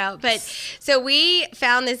 3 a shout out. But so we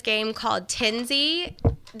found this game called Tenzi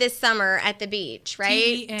this summer at the beach,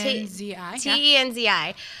 right? Tenzi.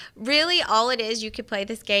 Tenzi. Really, all it is, you could play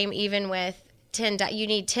this game even with 10 you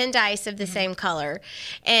need 10 dice of the same color.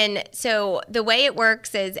 And so the way it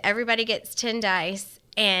works is everybody gets 10 dice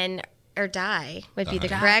or die would be the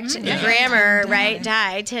correct grammar, right?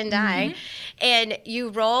 10 die. And you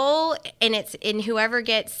roll, and whoever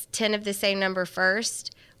gets 10 of the same number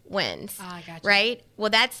first wins. I gotcha. Right? Well,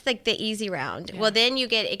 that's like the easy round. Yeah. Well, then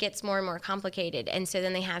it gets more and more complicated. And so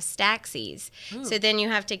then they have stacksies. So then you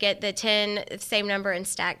have to get the 10, same number, and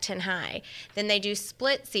stack 10 high. Then they do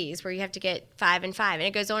splitsies where you have to get 5 and 5. And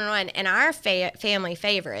it goes on and on. And our family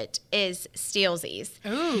favorite is stealsies.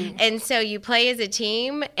 Ooh. And so you play as a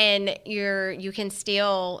team, and you can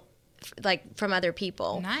steal like from other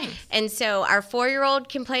people. Nice. And so our 4-year-old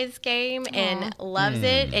can play this game and loves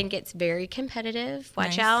it and gets very competitive.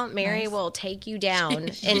 Watch out. Mary will take you down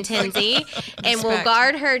in Tenzi and will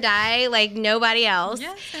guard her die like nobody else.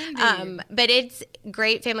 Yes, indeed. But it's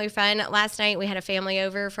great family fun. Last night we had a family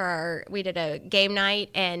over we did a game night,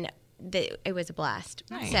 and it was a blast.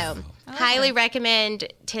 Nice. So highly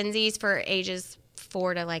recommend Tenzis for ages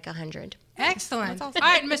 4 to like 100. Excellent. Awesome. All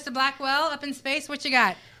right, Mr. Blackwell, up in space, what you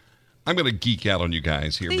got? I'm going to geek out on you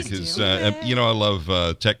guys here. Please because, do. I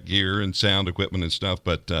love tech gear and sound equipment and stuff.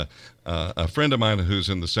 But a friend of mine who's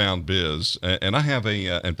in the sound biz, and I have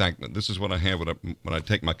in fact, this is what I have when I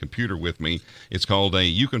take my computer with me. It's called a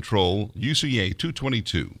U-Control UCA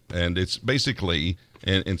 222. And it's basically,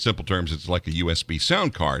 in simple terms, it's like a USB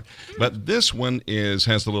sound card. But this one has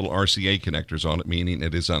the little RCA connectors on it, meaning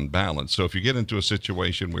it is unbalanced. So if you get into a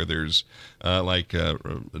situation where there's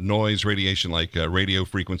noise radiation, like radio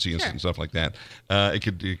frequency and stuff like that, it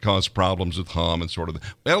could cause problems with hum and sort of.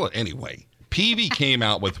 Well, anyway, Peavey came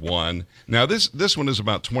out with one. Now this one is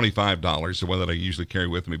about $25, the one that I usually carry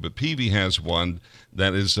with me. But Peavey has one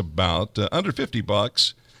that is about under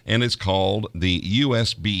 $50, and it's called the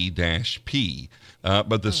USB-P.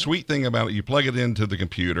 But the sweet thing about it, you plug it into the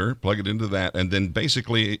computer, plug it into that, and then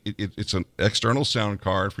basically it's an external sound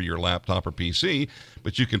card for your laptop or PC,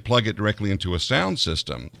 but you can plug it directly into a sound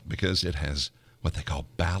system because it has what they call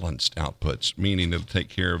balanced outputs, meaning it'll take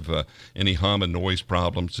care of any hum and noise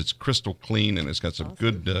problems. It's crystal clean, and it's got some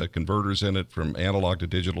good converters in it from analog to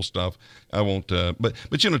digital stuff. I won't, but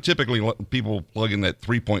typically people plug in that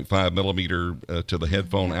 3.5 millimeter to the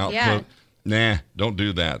headphone output. Yeah. Nah, don't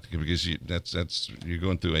do that, because you're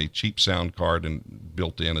going through a cheap sound card, and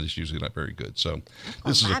built in, and it's usually not very good. So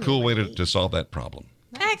this is a cool way to solve that problem.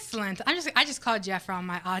 Excellent. I just called Jeff for all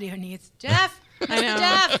my audio needs. Jeff. I know.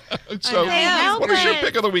 Jeff. So what is your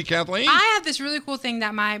pick of the week, Kathleen? I have this really cool thing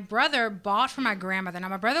that my brother bought for my grandmother. Now,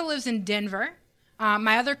 my brother lives in Denver.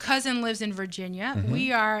 My other cousin lives in Virginia. Mm-hmm.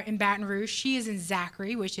 We are in Baton Rouge. She is in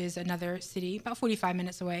Zachary, which is another city, about 45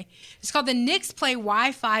 minutes away. It's called the Nix Play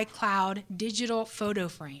Wi-Fi Cloud Digital Photo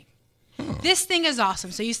Frame. This thing is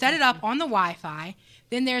awesome. So you set it up on the Wi-Fi.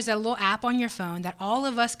 Then there's a little app on your phone that all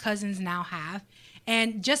of us cousins now have.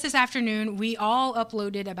 And just this afternoon, we all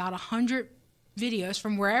uploaded about 100 videos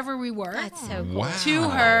from wherever we were. That's so cool. Wow. To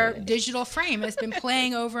her digital frame. It's been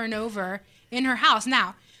playing over and over in her house.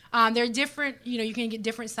 Now, they're different, you can get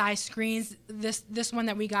different size screens. This one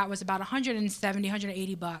that we got was about 170,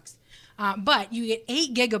 180 bucks. But you get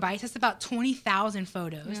 8 gigabytes. That's about 20,000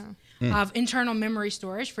 photos of internal memory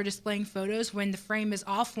storage for displaying photos when the frame is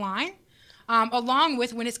offline. Along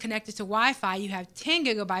with, when it's connected to Wi-Fi, you have 10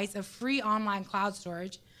 gigabytes of free online cloud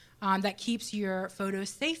storage that keeps your photos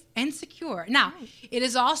safe and secure. Now, it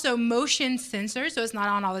is also motion sensor, so it's not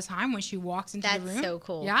on all the time when she walks into the room. That's so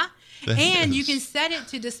cool. Yeah. And you can set it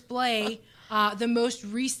to display the most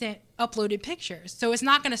recent uploaded pictures. So it's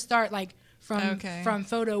not going to start like from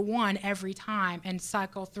photo 1 every time and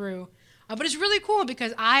cycle through. But it's really cool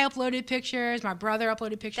because I uploaded pictures, my brother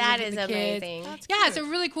uploaded pictures. That of is the kids. amazing. Yeah, it's a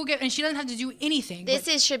really cool gift, and she doesn't have to do anything.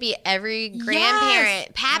 Should be every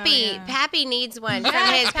grandparent. Pappy needs one from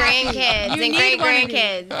his grandkids and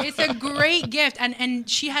great-grandkids. It's a great gift, and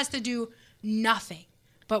she has to do nothing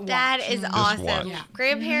but watch. That is awesome. Yeah.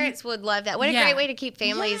 Grandparents would love that. What a great way to keep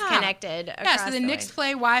families connected across so the Nix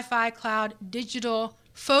Play Wi-Fi Cloud Digital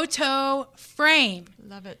Photo Frame.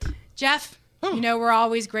 Love it. Jeff, we're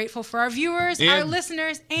always grateful for our viewers, our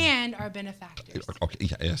listeners, and our benefactors. Okay,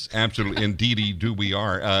 yes, absolutely. Indeedy do we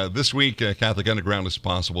are. This week, Catholic Underground is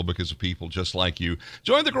possible because of people just like you.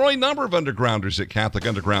 Join the growing number of undergrounders at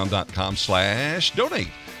CatholicUnderground.com/donate.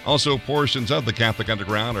 Also, portions of the Catholic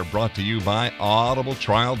Underground are brought to you by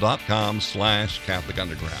audibletrial.com/Catholic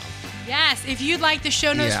Underground. Yes, if you'd like the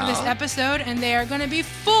show notes for this episode, and they are going to be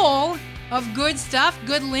full of good stuff,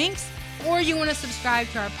 good links, or you want to subscribe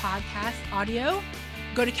to our podcast audio,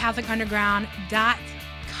 go to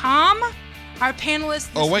CatholicUnderground.com. Our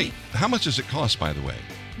panelists this week, how much does it cost, by the way?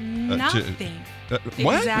 Nothing.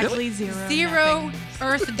 What? Exactly Zero nothing.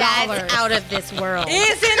 Earth dollars. That's out of this world.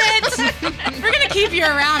 Isn't it? We're going to keep you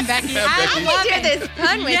around, Becky. I love do this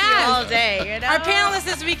pun with you all day. Our panelists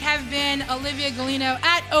this week have been Olivia Galino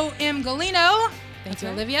at OM Galino. Thank you,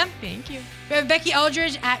 Olivia. Thank you. We have Becky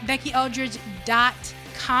Eldridge at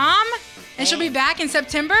BeckyEldridge.com. And she'll be back in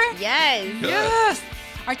September? Yes. Yes.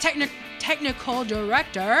 Our technical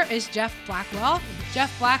director is Jeff Blackwell,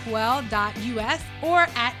 jeffblackwell.us or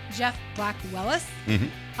at Jeff Blackwellis.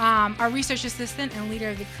 Our research assistant and leader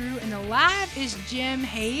of the crew in the lab is Jim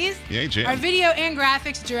Hayes. Yeah, Jim. Our video and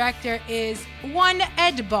graphics director is One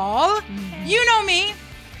Edball. You know me.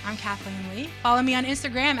 I'm Kathleen Lee. Follow me on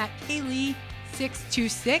Instagram at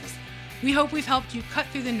Kaylee626. We hope we've helped you cut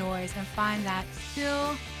through the noise and find that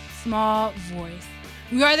still small voice.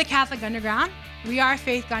 We are the Catholic Underground. We are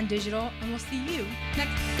Faith Gone Digital, and we'll see you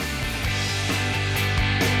next time.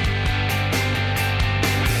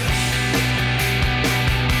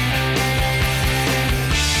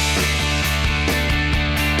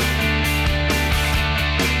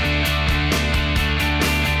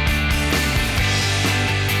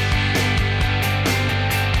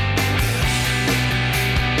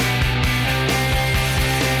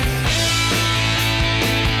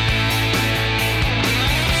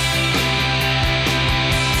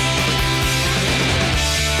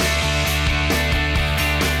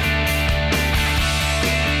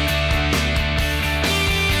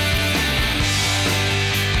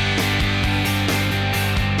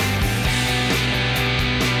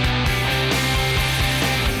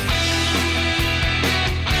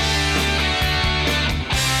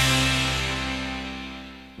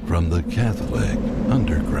 From the Catholic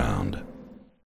Underground.